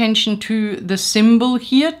pay attention to the symbol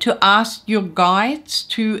here, to ask your guides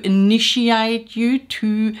to initiate you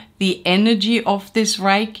to the energy of this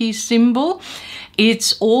Reiki symbol.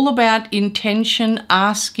 It's all about intention,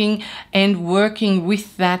 asking and working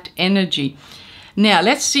with that energy. Now,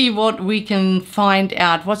 let's see what we can find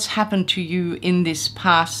out, what's happened to you in this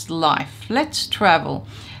past life. Let's travel.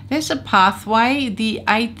 There's a pathway, the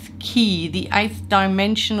 8th key, the 8th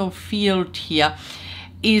dimensional field here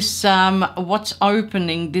is what's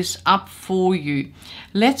opening this up for you.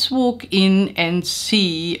 Let's walk in and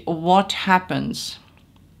see what happens.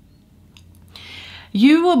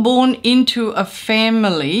 You were born into a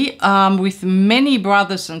family with many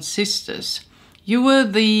brothers and sisters. You were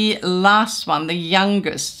the last one, the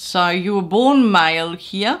youngest, so you were born male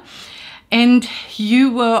here. And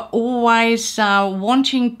you were always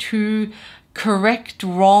wanting to correct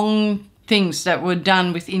wrong things that were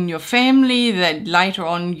done within your family, that later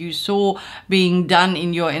on you saw being done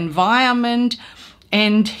in your environment.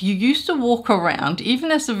 And you used to walk around,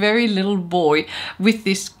 even as a very little boy, with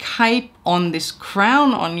this cape on, this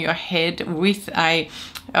crown on your head with a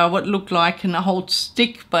what looked like an old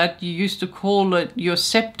stick, but you used to call it your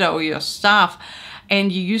scepter or your staff. And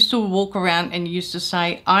you used to walk around and you used to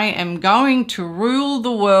say, I am going to rule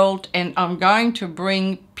the world and I'm going to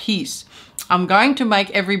bring peace. I'm going to make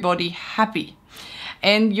everybody happy.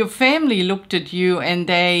 And your family looked at you and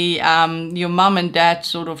they, your mum and dad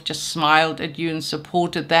sort of just smiled at you and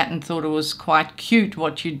supported that and thought it was quite cute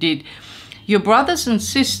what you did. Your brothers and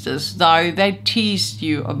sisters, though, they teased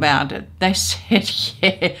you about it. They said,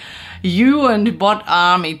 yeah, you and what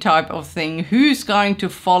army type of thing, who's going to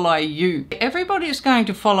follow you? Everybody is going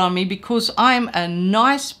to follow me because I'm a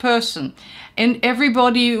nice person, and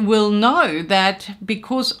everybody will know that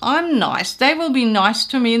because I'm nice, they will be nice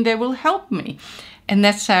to me and they will help me. And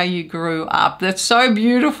that's how you grew up. That's so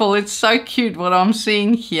beautiful. It's so cute what I'm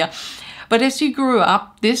seeing here. But as you grew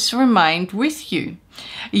up, this remained with you.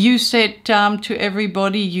 You said to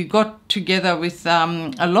everybody, you got together with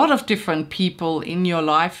a lot of different people in your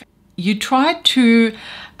life. You tried to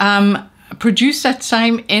produce that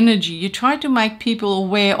same energy. You try to make people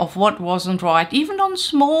aware of what wasn't right, even on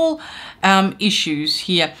small issues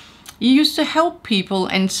here. You used to help people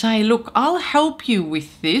and say, look, I'll help you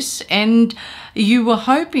with this. And you were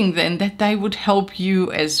hoping then that they would help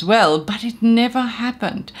you as well, but it never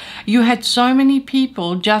happened. You had so many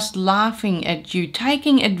people just laughing at you,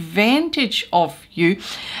 taking advantage of you,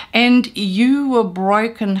 and you were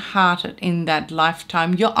broken-hearted in that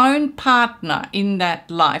lifetime. Your own partner in that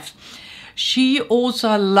life, she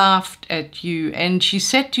also laughed at you and she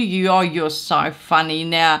said to you, oh, you're so funny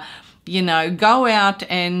now. You know, go out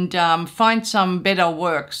and find some better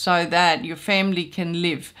work so that your family can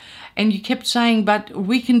live. And you kept saying, but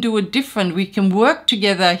we can do it different. We can work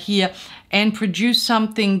together here and produce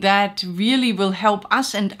something that really will help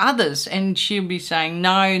us and others. And she'll be saying,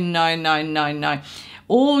 no, no, no, no, no.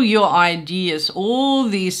 All your ideas, all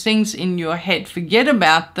these things in your head, forget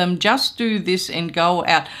about them, just do this and go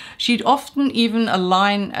out. She'd often even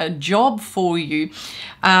align a job for you.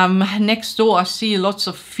 Next door, I see lots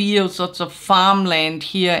of fields, lots of farmland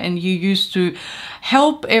here, and you used to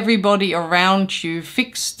help everybody around you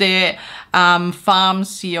fix their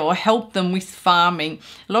farms here or help them with farming.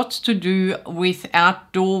 Lots to do with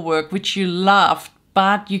outdoor work, which you loved,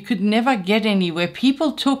 but you could never get anywhere.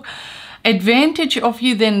 People took advantage of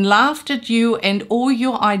you, then laughed at you, and all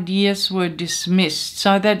your ideas were dismissed.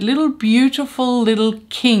 So that little beautiful little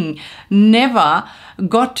king never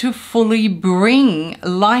got to fully bring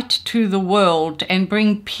light to the world and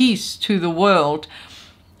bring peace to the world.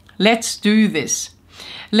 Let's do this.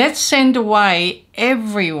 Let's send away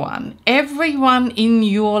everyone in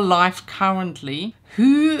your life currently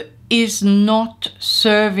who is not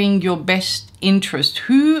serving your best interest,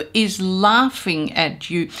 who is laughing at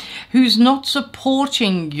you, who's not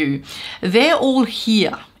supporting you. They're all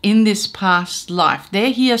here in this past life.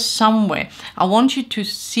 They're here somewhere. I want you to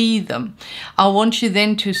see them. I want you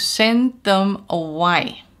then to send them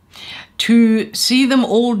away, to see them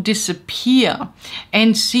all disappear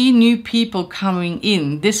and see new people coming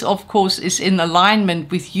in. This, of course, is in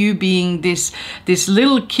alignment with you being this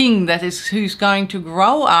little king who's going to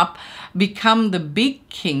grow up, become the big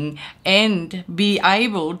king, and be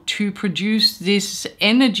able to produce this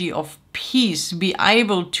energy of peace, be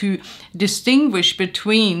able to distinguish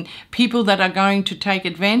between people that are going to take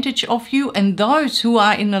advantage of you and those who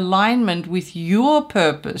are in alignment with your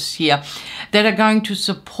purpose here, that are going to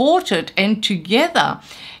support it, and together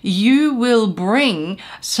you will bring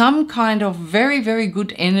some kind of very, very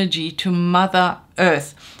good energy to Mother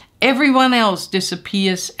Earth. Everyone else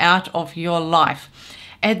disappears out of your life.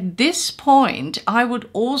 At this point, I would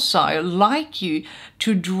also like you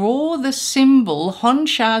to draw the symbol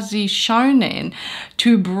Honshazi Shonen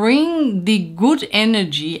to bring the good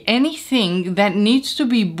energy, anything that needs to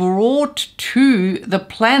be brought to the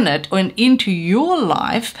planet and into your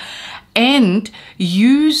life, and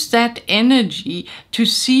use that energy to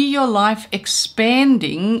see your life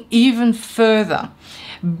expanding even further.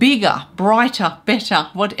 Bigger, brighter, better,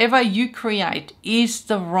 whatever you create is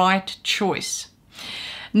the right choice.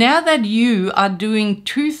 Now that you are doing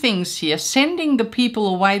two things here, sending the people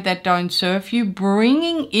away that don't serve you,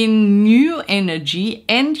 bringing in new energy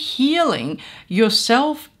and healing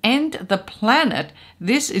yourself and the planet,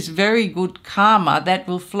 this is very good karma that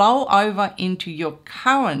will flow over into your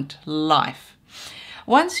current life.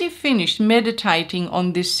 Once you've finished meditating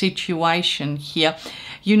on this situation here,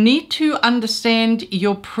 you need to understand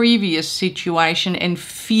your previous situation and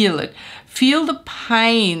feel it. Feel the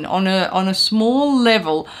pain on a small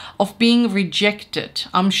level of being rejected.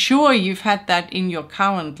 I'm sure you've had that in your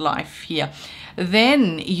current life here.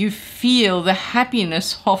 Then you feel the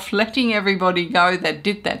happiness of letting everybody go that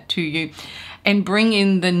did that to you and bring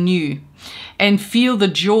in the new. And feel the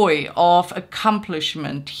joy of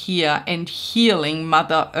accomplishment here and healing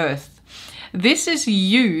Mother Earth. This is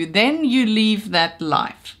you. Then you leave that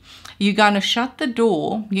life. You're going to shut the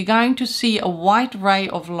door. You're going to see a white ray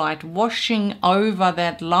of light washing over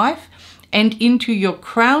that life and into your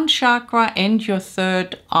crown chakra and your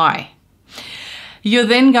third eye. You're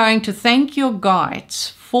then going to thank your guides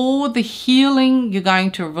for the healing. You're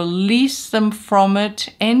going to release them from it,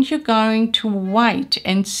 and you're going to wait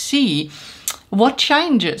and see what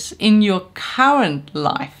changes in your current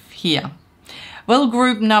life here. Well,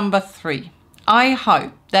 group number 3, I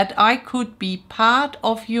hope that I could be part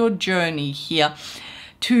of your journey here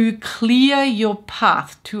to clear your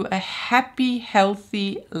path to a happy,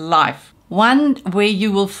 healthy life. One where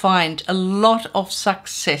you will find a lot of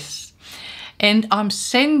success. And I'm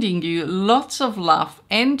sending you lots of love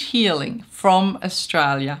and healing from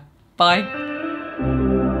Australia. Bye.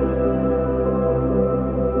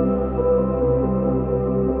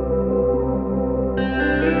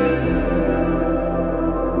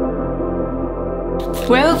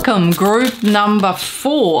 Welcome, group number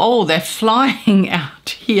 4. Oh, they're flying out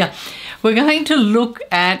here. We're going to look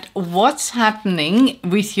at what's happening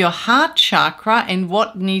with your heart chakra and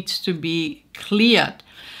what needs to be cleared.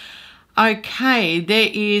 Okay, there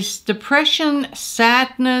is depression,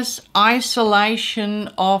 sadness, isolation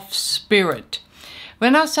of spirit.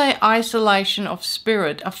 When I say isolation of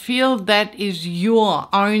spirit, I feel that is your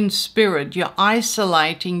own spirit. You're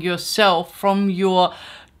isolating yourself from your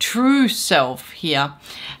true self here.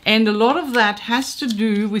 And a lot of that has to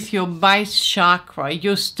do with your base chakra,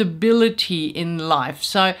 your stability in life.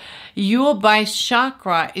 So your base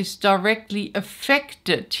chakra is directly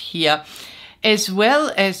affected here, as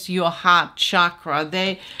well as your heart chakra.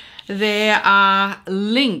 They are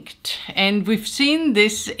linked, and we've seen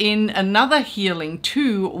this in another healing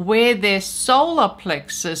too, where their solar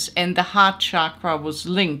plexus and the heart chakra was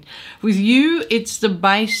linked. With you, it's the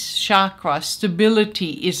base chakra.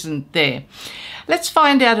 Stability isn't there. Let's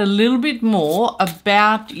find out a little bit more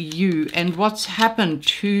about you and what's happened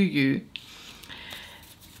to you.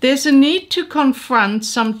 There's a need to confront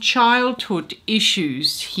some childhood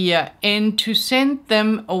issues here and to send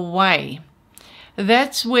them away.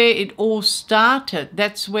 That's where it all started.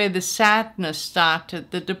 That's where the sadness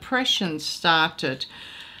started, the depression started.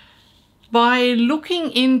 By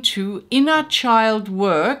looking into inner child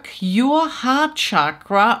work, your heart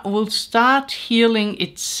chakra will start healing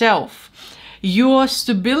itself. Your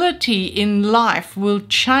stability in life will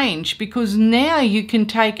change because now you can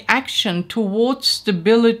take action towards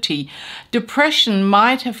stability. Depression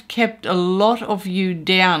might have kept a lot of you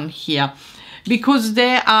down here because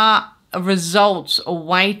there are results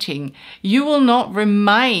awaiting. You will not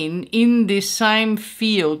remain in this same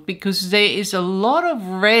field because there is a lot of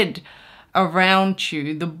red around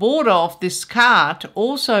you. The border of this card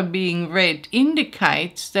also being red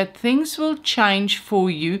indicates that things will change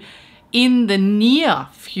for you in the near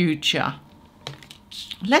future.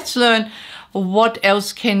 Let's learn what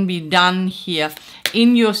else can be done here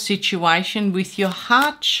in your situation with your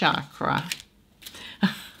heart chakra.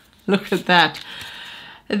 Look at that.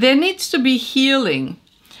 There needs to be healing.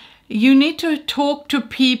 You need to talk to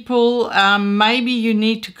people. Maybe you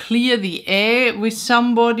need to clear the air with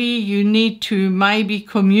somebody. You need to maybe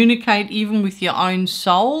communicate even with your own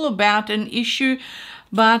soul about an issue.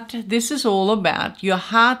 But this is all about your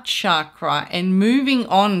heart chakra and moving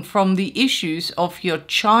on from the issues of your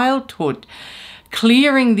childhood.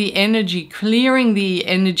 Clearing the energy, clearing the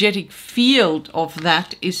energetic field of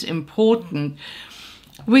that is important.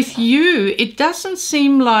 With you, it doesn't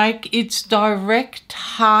seem like it's direct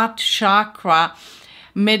heart chakra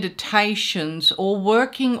meditations or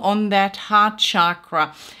working on that heart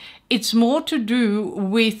chakra. It's more to do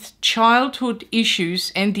with childhood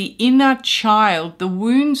issues and the inner child, the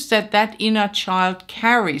wounds that that inner child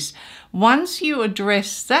carries. Once you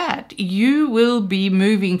address that, you will be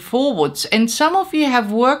moving forwards. And some of you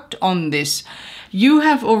have worked on this. You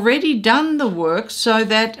have already done the work so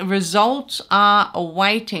that results are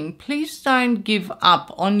awaiting. Please don't give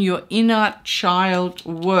up on your inner child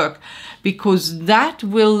work because that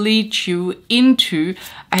will lead you into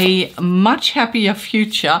a much happier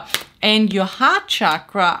future and your heart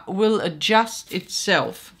chakra will adjust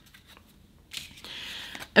itself.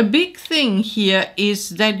 A big thing here is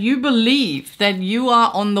that you believe that you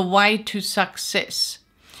are on the way to success.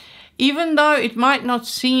 Even though it might not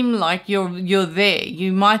seem like you're there,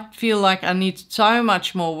 you might feel like I need so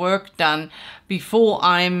much more work done before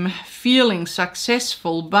I'm feeling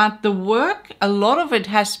successful. But the work, a lot of it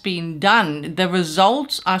has been done. The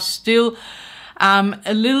results are still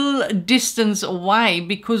a little distance away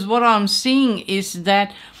because what I'm seeing is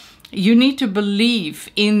that you need to believe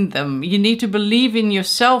in them. You need to believe in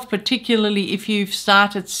yourself, particularly if you've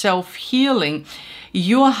started self-healing.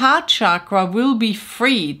 Your heart chakra will be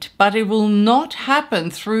freed, but it will not happen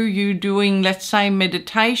through you doing, let's say,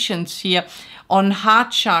 meditations here on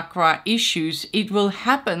heart chakra issues. It will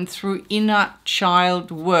happen through inner child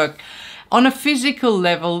work. On a physical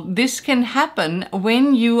level, this can happen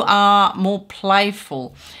when you are more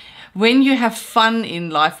playful, when you have fun in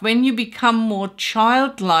life, when you become more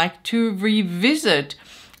childlike to revisit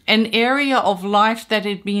an area of life that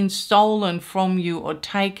had been stolen from you or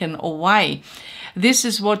taken away. This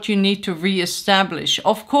is what you need to reestablish.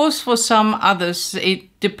 Of course, for some others,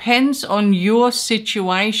 it depends on your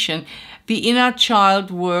situation. The inner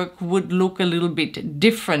child work would look a little bit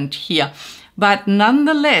different here. But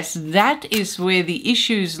nonetheless, that is where the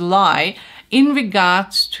issues lie in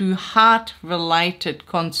regards to heart-related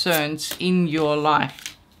concerns in your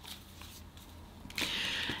life.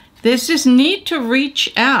 There's this need to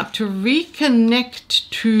reach out, to reconnect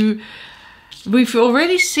to, we've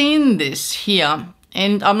already seen this here,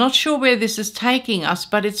 And I'm not sure where this is taking us,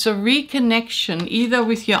 but it's a reconnection either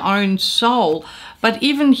with your own soul, but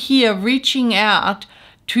even here reaching out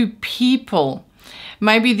to people.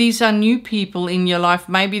 Maybe these are new people in your life.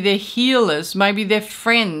 Maybe they're healers. Maybe they're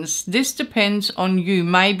friends. This depends on you.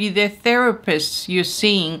 Maybe they're therapists you're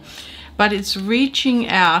seeing. But it's reaching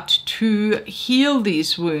out to heal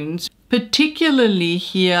these wounds, particularly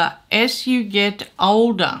here as you get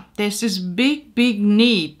older. There's this big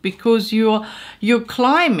need because you're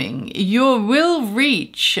climbing. You will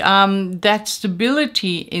reach that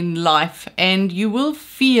stability in life, and you will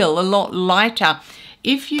feel a lot lighter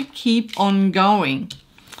if you keep on going.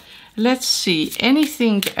 Let's see,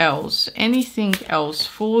 anything else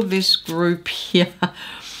for this group here?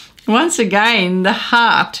 Once again, the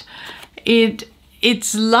heart,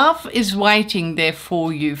 its love is waiting there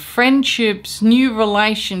for you. Friendships, new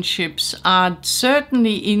relationships are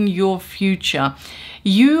certainly in your future.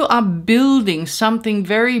 You are building something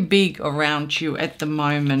very big around you at the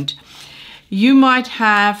moment. You might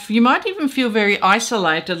even feel very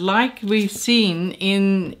isolated, like we've seen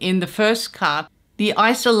in the first card. The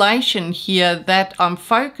isolation here that I'm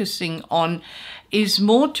focusing on is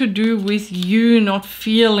more to do with you not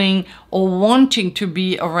feeling or wanting to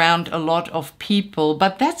be around a lot of people,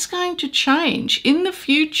 but that's going to change. In the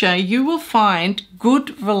future, you will find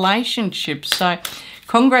good relationships. So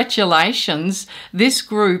congratulations, this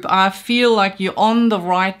group. I feel like you're on the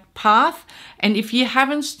right path. And if you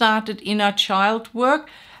haven't started inner child work,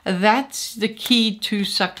 that's the key to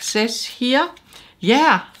success here.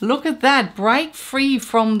 Yeah, look at that. Break free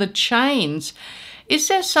from the chains. Is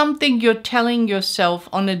there something you're telling yourself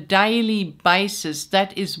on a daily basis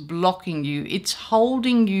that is blocking you? It's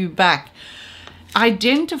holding you back.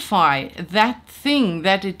 Identify that thing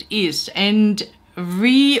that it is and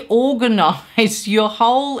reorganize your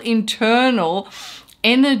whole internal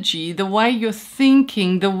energy, the way you're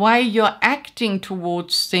thinking, the way you're acting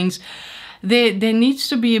towards things. There needs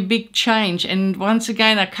to be a big change. And once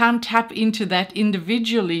again, I can't tap into that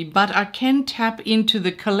individually, but I can tap into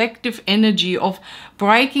the collective energy of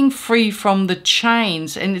breaking free from the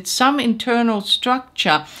chains. And it's some internal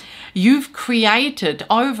structure you've created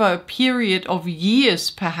over a period of years,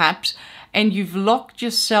 perhaps, and you've locked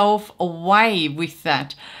yourself away with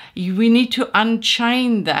that. We need to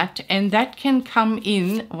unchain that, and that can come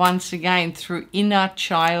in once again through inner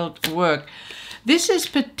child work. This is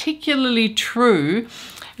particularly true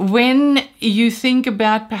when you think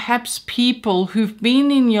about perhaps people who've been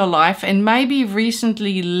in your life and maybe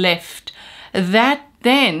recently left. That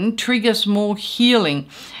then triggers more healing.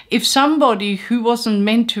 If somebody who wasn't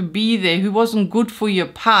meant to be there, who wasn't good for your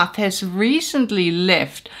path, has recently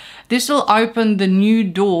left, this will open the new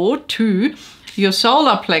door to your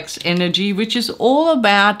solar plex energy, which is all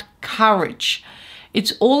about courage.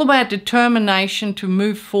 It's all about determination to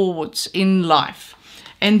move forwards in life.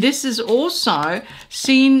 And this is also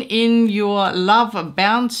seen in your love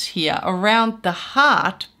bounce here. Around the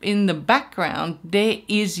heart in the background, there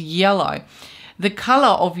is yellow, the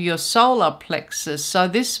color of your solar plexus. So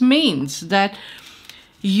this means that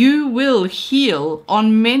you will heal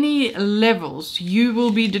on many levels. You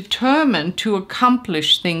will be determined to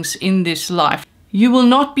accomplish things in this life. You will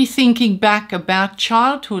not be thinking back about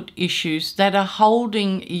childhood issues that are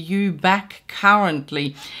holding you back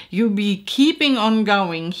currently. You'll be keeping on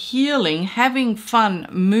going, healing, having fun,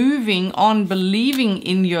 moving on, believing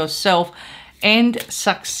in yourself, and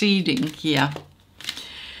succeeding here.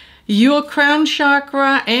 Your crown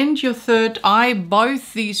chakra and your third eye,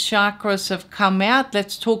 both these chakras have come out.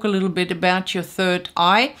 Let's talk a little bit about your third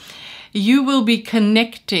eye. You will be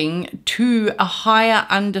connecting to a higher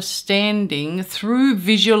understanding through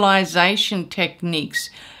visualization techniques.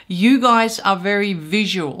 You guys are very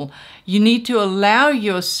visual. You need to allow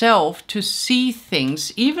yourself to see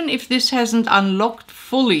things. Even if this hasn't unlocked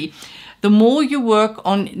fully, the more you work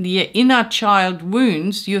on the inner child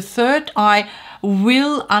wounds, your third eye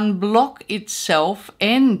will unblock itself,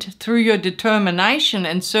 and through your determination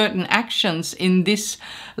and certain actions in this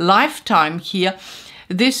lifetime here,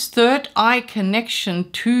 this third eye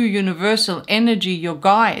connection to universal energy, your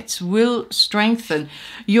guides, will strengthen.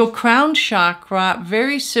 Your crown chakra,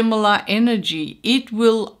 very similar energy. It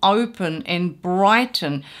will open and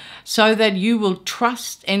brighten so that you will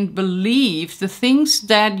trust and believe the things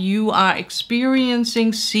that you are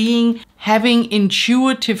experiencing, seeing, having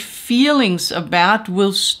intuitive feelings about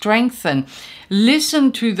will strengthen.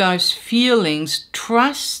 Listen to those feelings.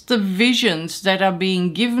 Trust the visions that are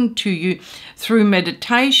being given to you through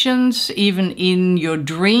meditations, even in your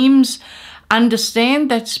dreams.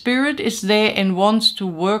 Understand that spirit is there and wants to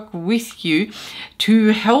work with you to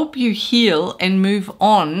help you heal and move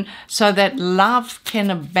on so that love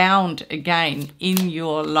can abound again in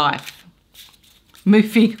your life.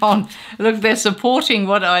 Moving on. Look, they're supporting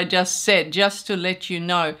what I just said, just to let you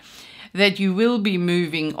know that you will be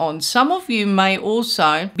moving on. Some of you may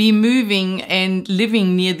also be moving and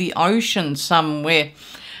living near the ocean somewhere.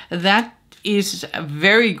 That is a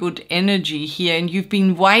very good energy here, and you've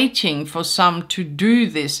been waiting for some to do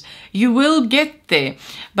this. You will get there,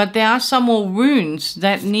 but there are some more wounds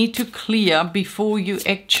that need to clear before you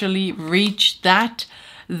actually reach that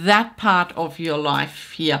part of your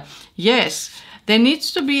life here. Yes, there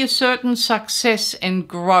needs to be a certain success and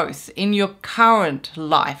growth in your current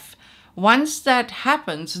life. Once that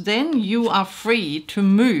happens, then you are free to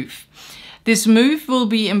move. This move will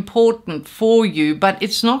be important for you, but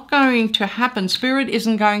it's not going to happen. Spirit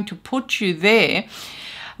isn't going to put you there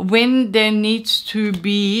when there needs to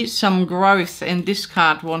be some growth. And this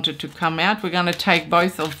card wanted to come out. We're going to take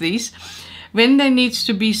both of these. When there needs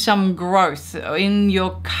to be some growth in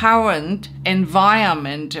your current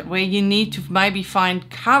environment, where you need to maybe find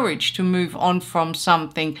courage to move on from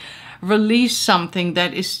something, release something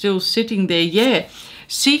that is still sitting there. Yeah,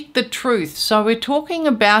 seek the truth. So we're talking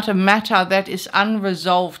about a matter that is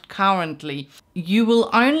unresolved currently. You will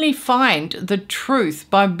only find the truth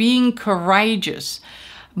by being courageous,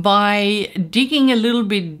 by digging a little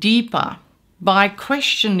bit deeper, by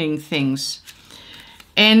questioning things.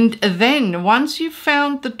 And then once you've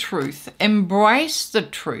found the truth, embrace the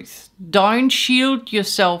truth. Don't shield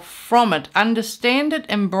yourself from it. Understand it,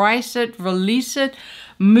 embrace it, release it,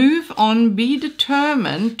 move on, be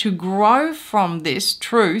determined to grow from this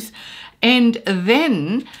truth. And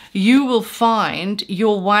then you will find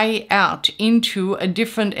your way out into a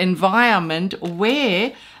different environment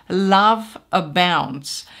where love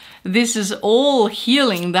abounds. This is all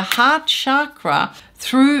healing the heart chakra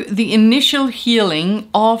through the initial healing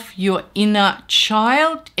of your inner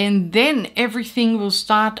child, and then everything will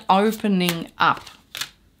start opening up.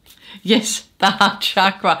 Yes, the heart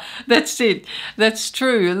chakra. That's it. That's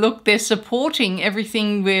true. Look, they're supporting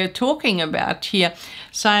everything we're talking about here,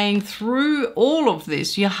 saying through all of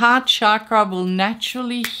this, your heart chakra will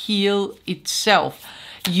naturally heal itself.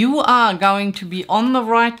 You are going to be on the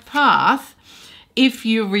right path if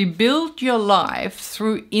you rebuild your life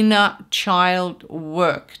through inner child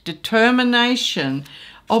work, determination.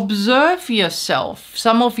 Observe yourself.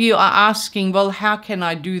 Some of you are asking, well, how can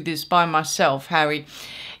I do this by myself, Harrie?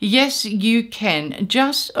 Yes, you can.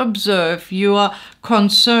 Just observe your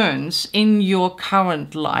concerns in your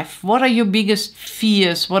current life. What are your biggest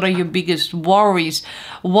fears? What are your biggest worries?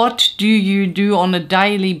 What do you do on a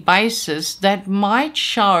daily basis that might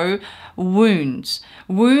show wounds?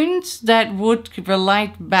 Wounds that would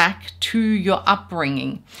relate back to your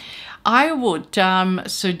upbringing. I would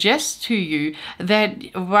suggest to you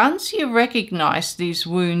that once you recognize these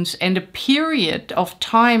wounds and a period of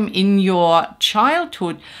time in your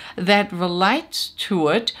childhood that relates to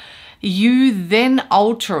it, you then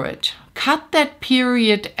alter it. Cut that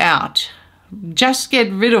period out. Just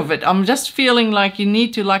get rid of it. I'm just feeling like you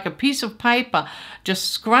need to, like a piece of paper, just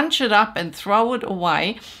scrunch it up and throw it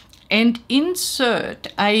away and insert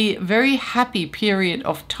a very happy period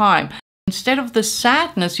of time. Instead of the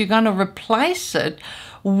sadness, you're going to replace it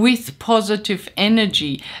with positive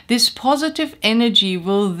energy. This positive energy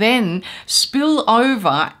will then spill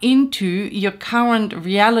over into your current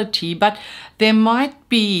reality, but there might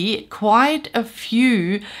be quite a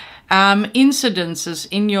few incidences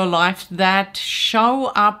in your life that show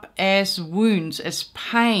up as wounds, as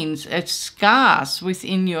pains, as scars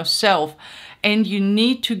within yourself. And you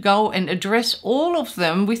need to go and address all of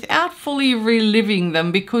them without fully reliving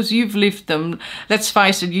them, because you've lived them. Let's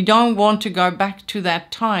face it, you don't want to go back to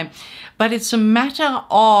that time. But it's a matter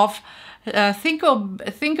of think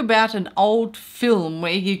about an old film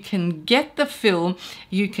where you can get the film,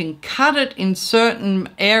 you can cut it in certain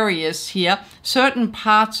areas here, certain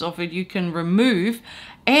parts of it you can remove,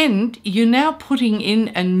 and you're now putting in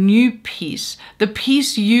a new piece, the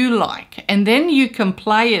piece you like, and then you can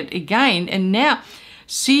play it again and now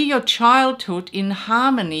see your childhood in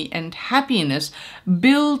harmony and happiness.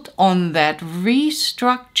 Build on that,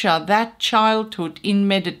 restructure that childhood in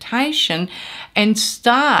meditation, and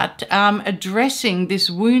start addressing this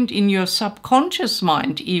wound in your subconscious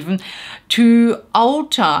mind, even to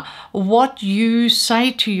alter what you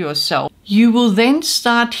say to yourself. You will then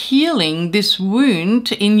start healing this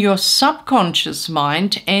wound in your subconscious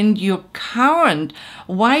mind, and your current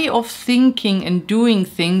way of thinking and doing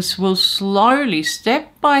things will slowly,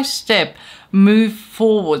 step by step, move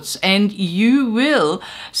forwards, and you will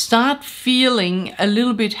start feeling a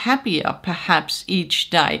little bit happier perhaps each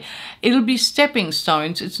day. It'll be stepping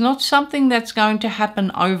stones. It's not something that's going to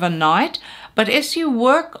happen overnight, but as you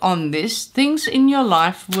work on this, things in your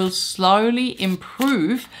life will slowly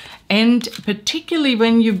improve, and particularly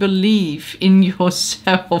when you believe in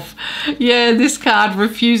yourself. Yeah, this card,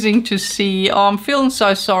 refusing to see. Oh, I'm feeling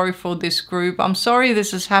so sorry for this group. I'm sorry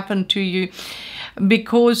this has happened to you,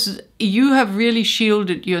 because you have really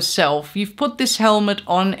shielded yourself. You've put this helmet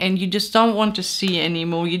on and you just don't want to see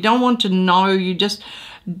anymore. You don't want to know. You just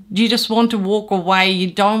want to walk away.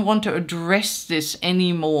 You don't want to address this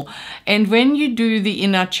anymore. And when you do the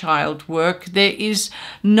inner child work, there is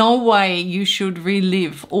no way you should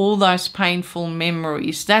relive all those painful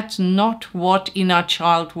memories. That's not what inner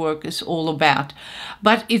child work is all about.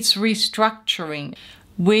 But it's restructuring,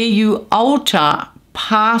 where you alter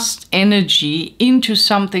past energy into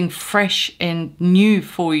something fresh and new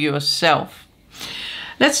for yourself.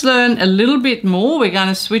 Let's learn a little bit more. We're going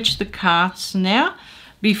to switch the cards now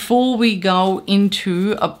before we go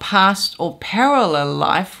into a past or parallel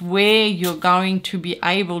life, where you're going to be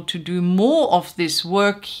able to do more of this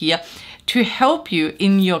work here to help you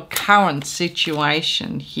in your current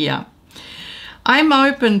situation here. I'm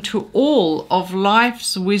open to all of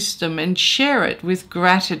life's wisdom and share it with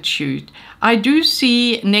gratitude. I do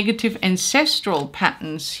see negative ancestral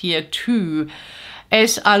patterns here too,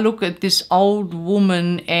 as I look at this old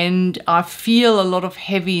woman and I feel a lot of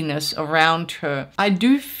heaviness around her. I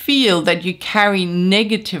do feel that you carry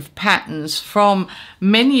negative patterns from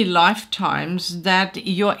many lifetimes that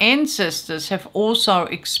your ancestors have also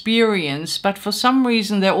experienced, but for some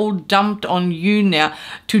reason they're all dumped on you now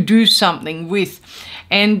to do something with.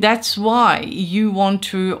 And that's why you want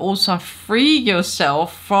to also free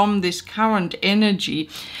yourself from this current energy,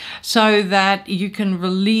 so that you can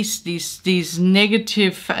release these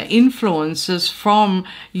negative influences from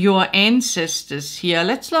your ancestors here.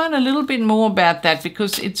 Let's learn a little bit more about that,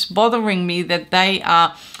 because it's bothering me that they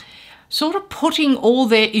are sort of putting all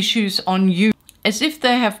their issues on you, as if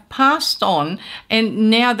they have passed on and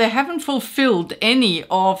now they haven't fulfilled any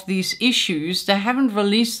of these issues. They haven't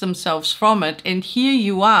released themselves from it. And here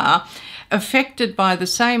you are, affected by the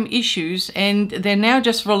same issues, and they're now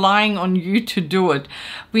just relying on you to do it.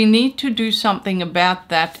 We need to do something about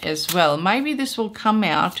that as well. Maybe this will come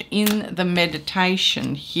out in the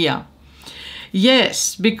meditation here.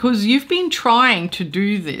 Yes, because you've been trying to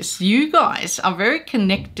do this. You guys are very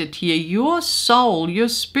connected here. Your soul, your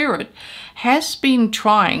spirit, has been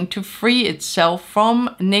trying to free itself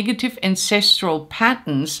from negative ancestral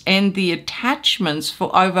patterns and the attachments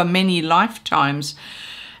for over many lifetimes.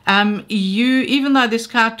 Even though this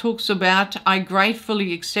card talks about, I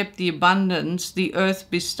gratefully accept the abundance the earth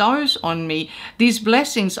bestows on me, these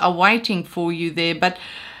blessings are waiting for you there. But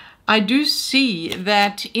I do see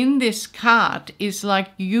that in this card is like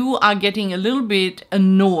you are getting a little bit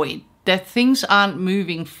annoyed that things aren't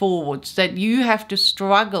moving forwards, that you have to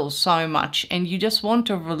struggle so much, and you just want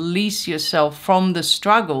to release yourself from the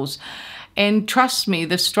struggles. And trust me,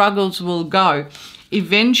 the struggles will go.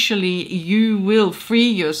 Eventually you will free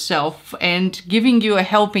yourself, and giving you a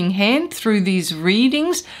helping hand through these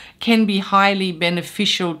readings can be highly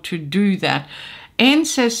beneficial to do that.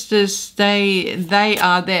 Ancestors, they're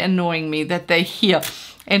annoying me that they're here,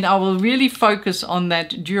 and I will really focus on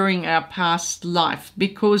that during our past life,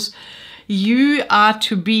 because you are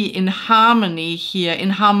to be in harmony here,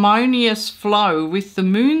 in harmonious flow with the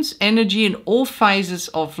moon's energy in all phases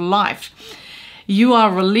of life. You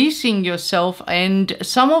are releasing yourself, and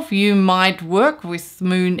some of you might work with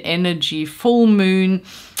moon energy, full moon,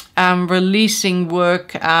 releasing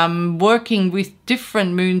work, working with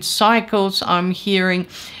different moon cycles. I'm hearing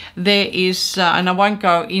there is, and I won't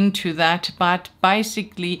go into that, but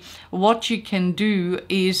basically what you can do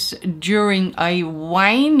is during a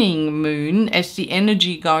waning moon, as the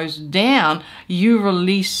energy goes down, you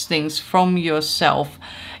release things from yourself.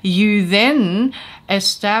 You then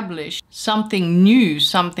establish something new,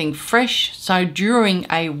 something fresh. So during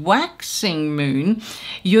a waxing moon,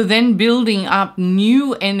 you're then building up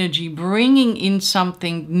new energy, bringing in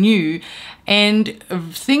something new, and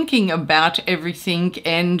thinking about everything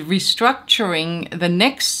and restructuring the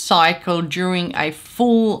next cycle during a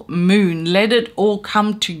full moon. Let it all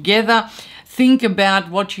come together. Think about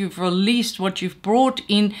what you've released, what you've brought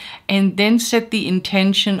in, and then set the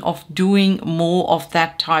intention of doing more of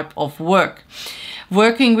that type of work.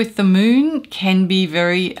 Working with the moon can be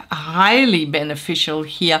very highly beneficial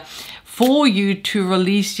here for you to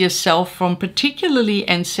release yourself from particularly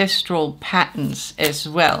ancestral patterns as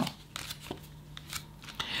well.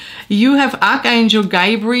 You have Archangel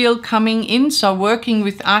Gabriel coming in, so working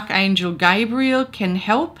with Archangel Gabriel can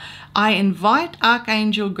help. I invite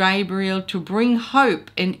Archangel Gabriel to bring hope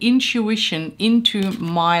and intuition into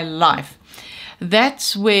my life.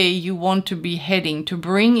 That's where you want to be heading, to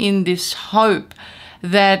bring in this hope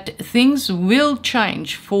that things will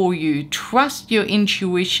change for you. Trust your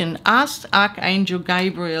intuition. Ask Archangel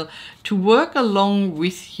Gabriel to work along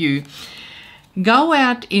with you. Go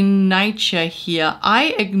out in nature here.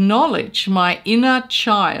 I acknowledge my inner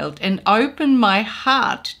child and open my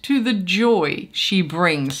heart to the joy she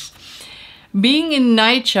brings. Being in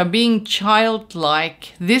nature, being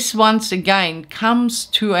childlike, this once again comes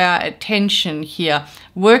to our attention here.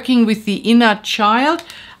 Working with the inner child,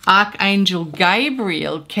 Archangel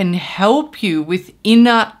Gabriel can help you with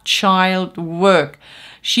inner child work.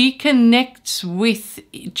 She connects with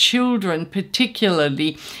children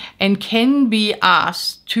particularly and can be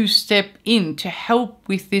asked to step in to help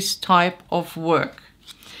with this type of work.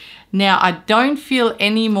 Now, I don't feel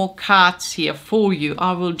any more cards here for you.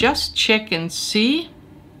 I will just check and see.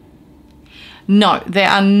 No, there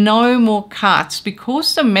are no more cards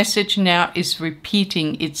because the message now is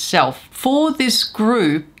repeating itself. For this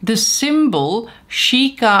group, the symbol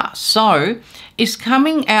Shika So is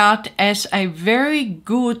coming out as a very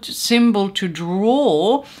good symbol to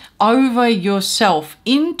draw over yourself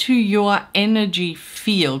into your energy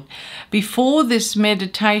field. Before this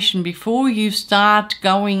meditation, before you start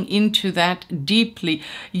going into that deeply,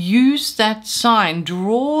 use that sign,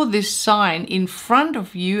 draw this sign in front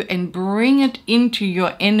of you and bring it into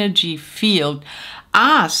your energy field.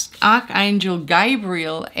 Ask Archangel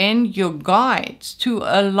Gabriel and your guides to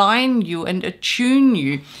align you and attune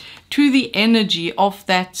you to the energy of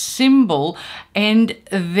that symbol, and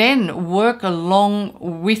then work along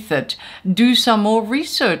with it. Do some more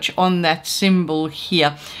research on that symbol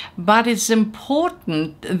here. But it's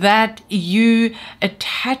important that you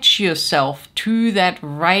attach yourself to that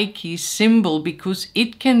Reiki symbol because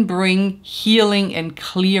it can bring healing and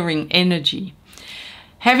clearing energy.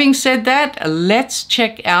 Having said that, let's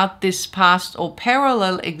check out this past or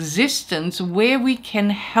parallel existence where we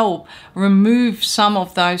can help remove some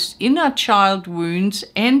of those inner child wounds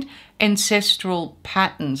and ancestral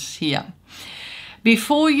patterns here.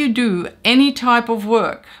 Before you do any type of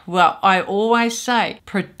work, well, I always say,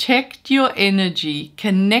 protect your energy,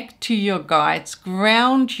 connect to your guides,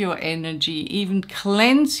 ground your energy, even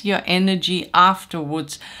cleanse your energy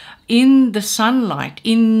afterwards. In the sunlight,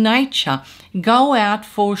 in nature, go out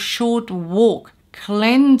for a short walk,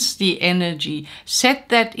 cleanse the energy, set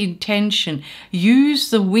that intention,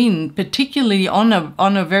 use the wind, particularly on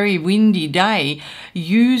a very windy day,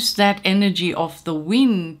 use that energy of the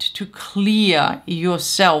wind to clear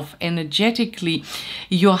yourself energetically.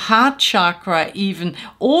 Your heart chakra, even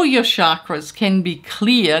all your chakras can be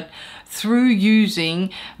cleared through using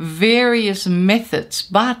various methods,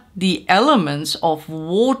 but the elements of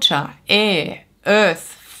water, air, earth,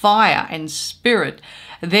 fire, and spirit,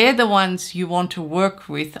 they're the ones you want to work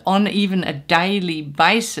with on even a daily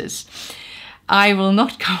basis. I will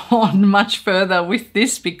not go on much further with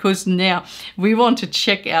this because now we want to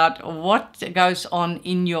check out what goes on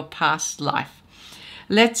in your past life.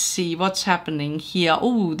 Let's see what's happening here.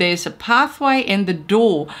 Oh, there's a pathway and the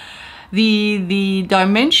door. The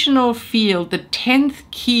dimensional field, the 10th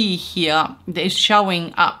key here is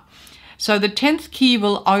showing up. So the 10th key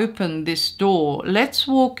will open this door. Let's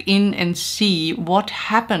walk in and see what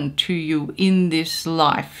happened to you in this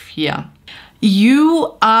life here.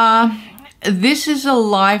 This is a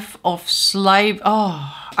life of slave.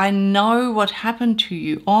 Oh, I know what happened to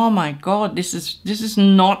you. Oh my God, this is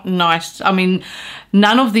not nice. I mean,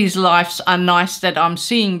 none of these lives are nice that I'm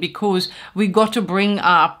seeing because we got to bring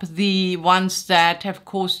up the ones that have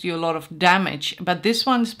caused you a lot of damage. But this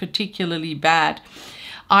one's particularly bad.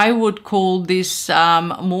 I would call this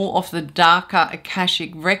more of the darker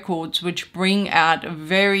Akashic records, which bring out a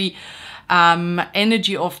very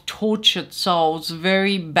energy of tortured souls,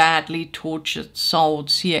 very badly tortured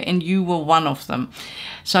souls here, and you were one of them.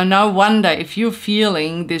 So no wonder if you're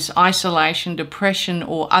feeling this isolation, depression,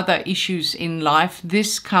 or other issues in life,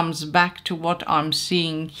 this comes back to what I'm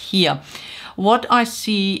seeing here. What I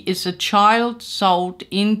see is a child sold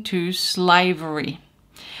into slavery.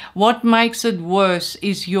 What makes it worse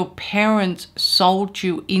is your parents sold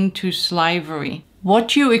you into slavery.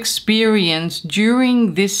 What you experience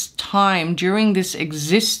during this time, during this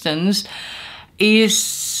existence,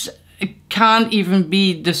 can't even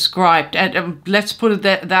be described. Let's put it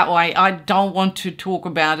that way. I don't want to talk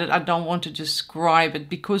about it. I don't want to describe it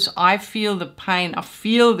because I feel the pain. I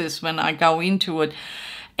feel this when I go into it.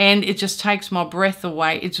 and it just takes my breath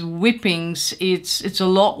away. It's whippings, it's a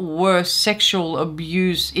lot worse, sexual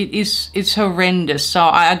abuse. It's horrendous. So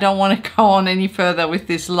I don't want to go on any further with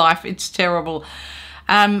this life. It's terrible.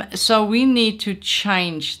 So we need to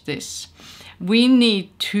change this. We need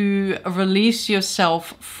to release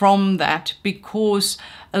yourself from that, because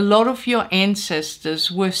a lot of your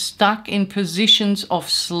ancestors were stuck in positions of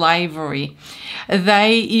slavery.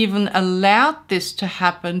 They even allowed this to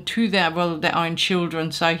happen to their own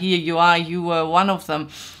children. So here you are, you were one of them.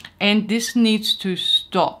 And this needs to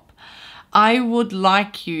stop. I would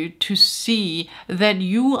like you to see that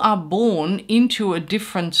you are born into a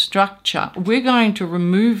different structure. We're going to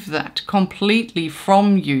remove that completely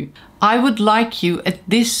from you. I would like you at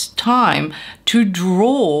this time to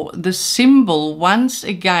draw the symbol once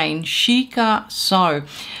again, Shika So.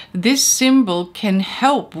 This symbol can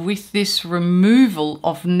help with this removal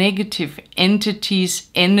of negative entities,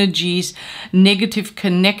 energies, negative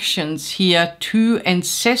connections here to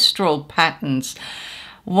ancestral patterns.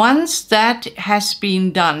 Once that has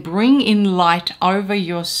been done, bring in light over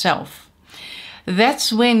yourself.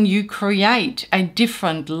 That's when you create a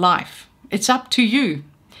different life. It's up to you.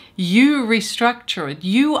 You restructure it.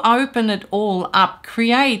 You open it all up.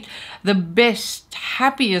 Create the best,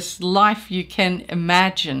 happiest life you can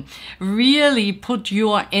imagine. Really put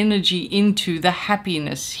your energy into the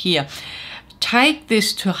happiness here. Take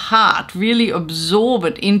this to heart. Really absorb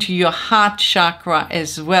it into your heart chakra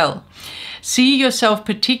as well. See yourself,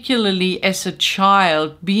 particularly as a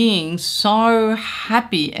child, being so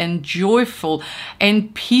happy and joyful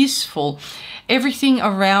and peaceful. Everything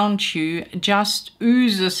around you just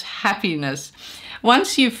oozes happiness.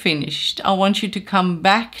 Once you've finished, I want you to come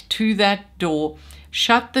back to that door.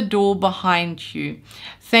 Shut the door behind you.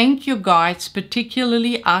 Thank your guides,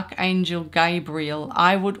 particularly Archangel Gabriel.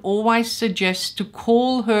 I would always suggest to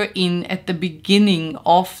call her in at the beginning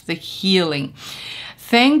of the healing.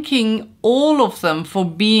 Thanking all of them for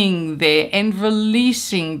being there and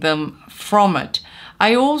releasing them from it.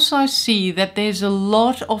 I also see that there's a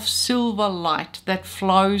lot of silver light that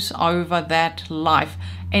flows over that life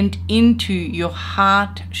and into your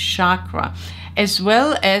heart chakra. As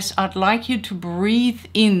well as I'd like you to breathe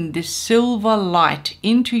in this silver light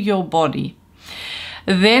into your body.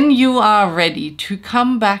 Then you are ready to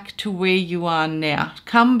come back to where you are now.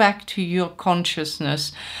 Come back to your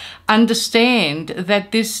consciousness. Understand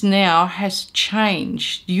that this now has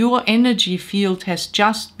changed. Your energy field has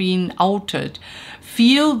just been altered.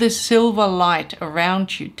 Feel the silver light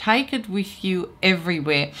around you. Take it with you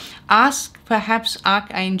everywhere. Ask perhaps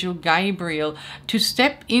Archangel Gabriel to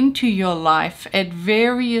step into your life at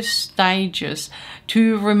various stages,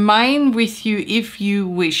 to remain with you if you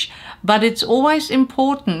wish. But it's always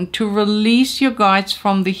important to release your guides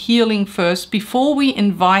from the healing first before we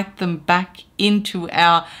invite them back into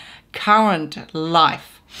our current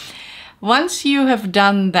life. Once you have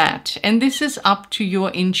done that, and this is up to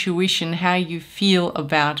your intuition, how you feel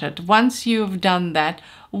about it. Once you have done that,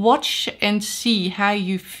 watch and see how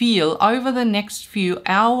you feel over the next few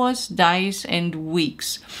hours, days, and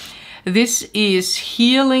weeks. This is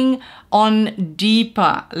healing on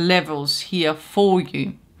deeper levels here for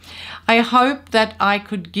you. I hope that I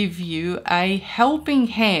could give you a helping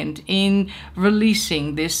hand in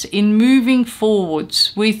releasing this, in moving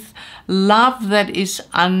forwards with love that is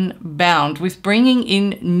unbound, with bringing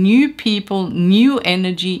in new people, new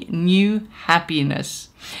energy, new happiness.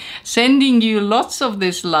 Sending you lots of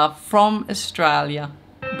this love from Australia.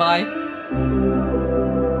 Bye.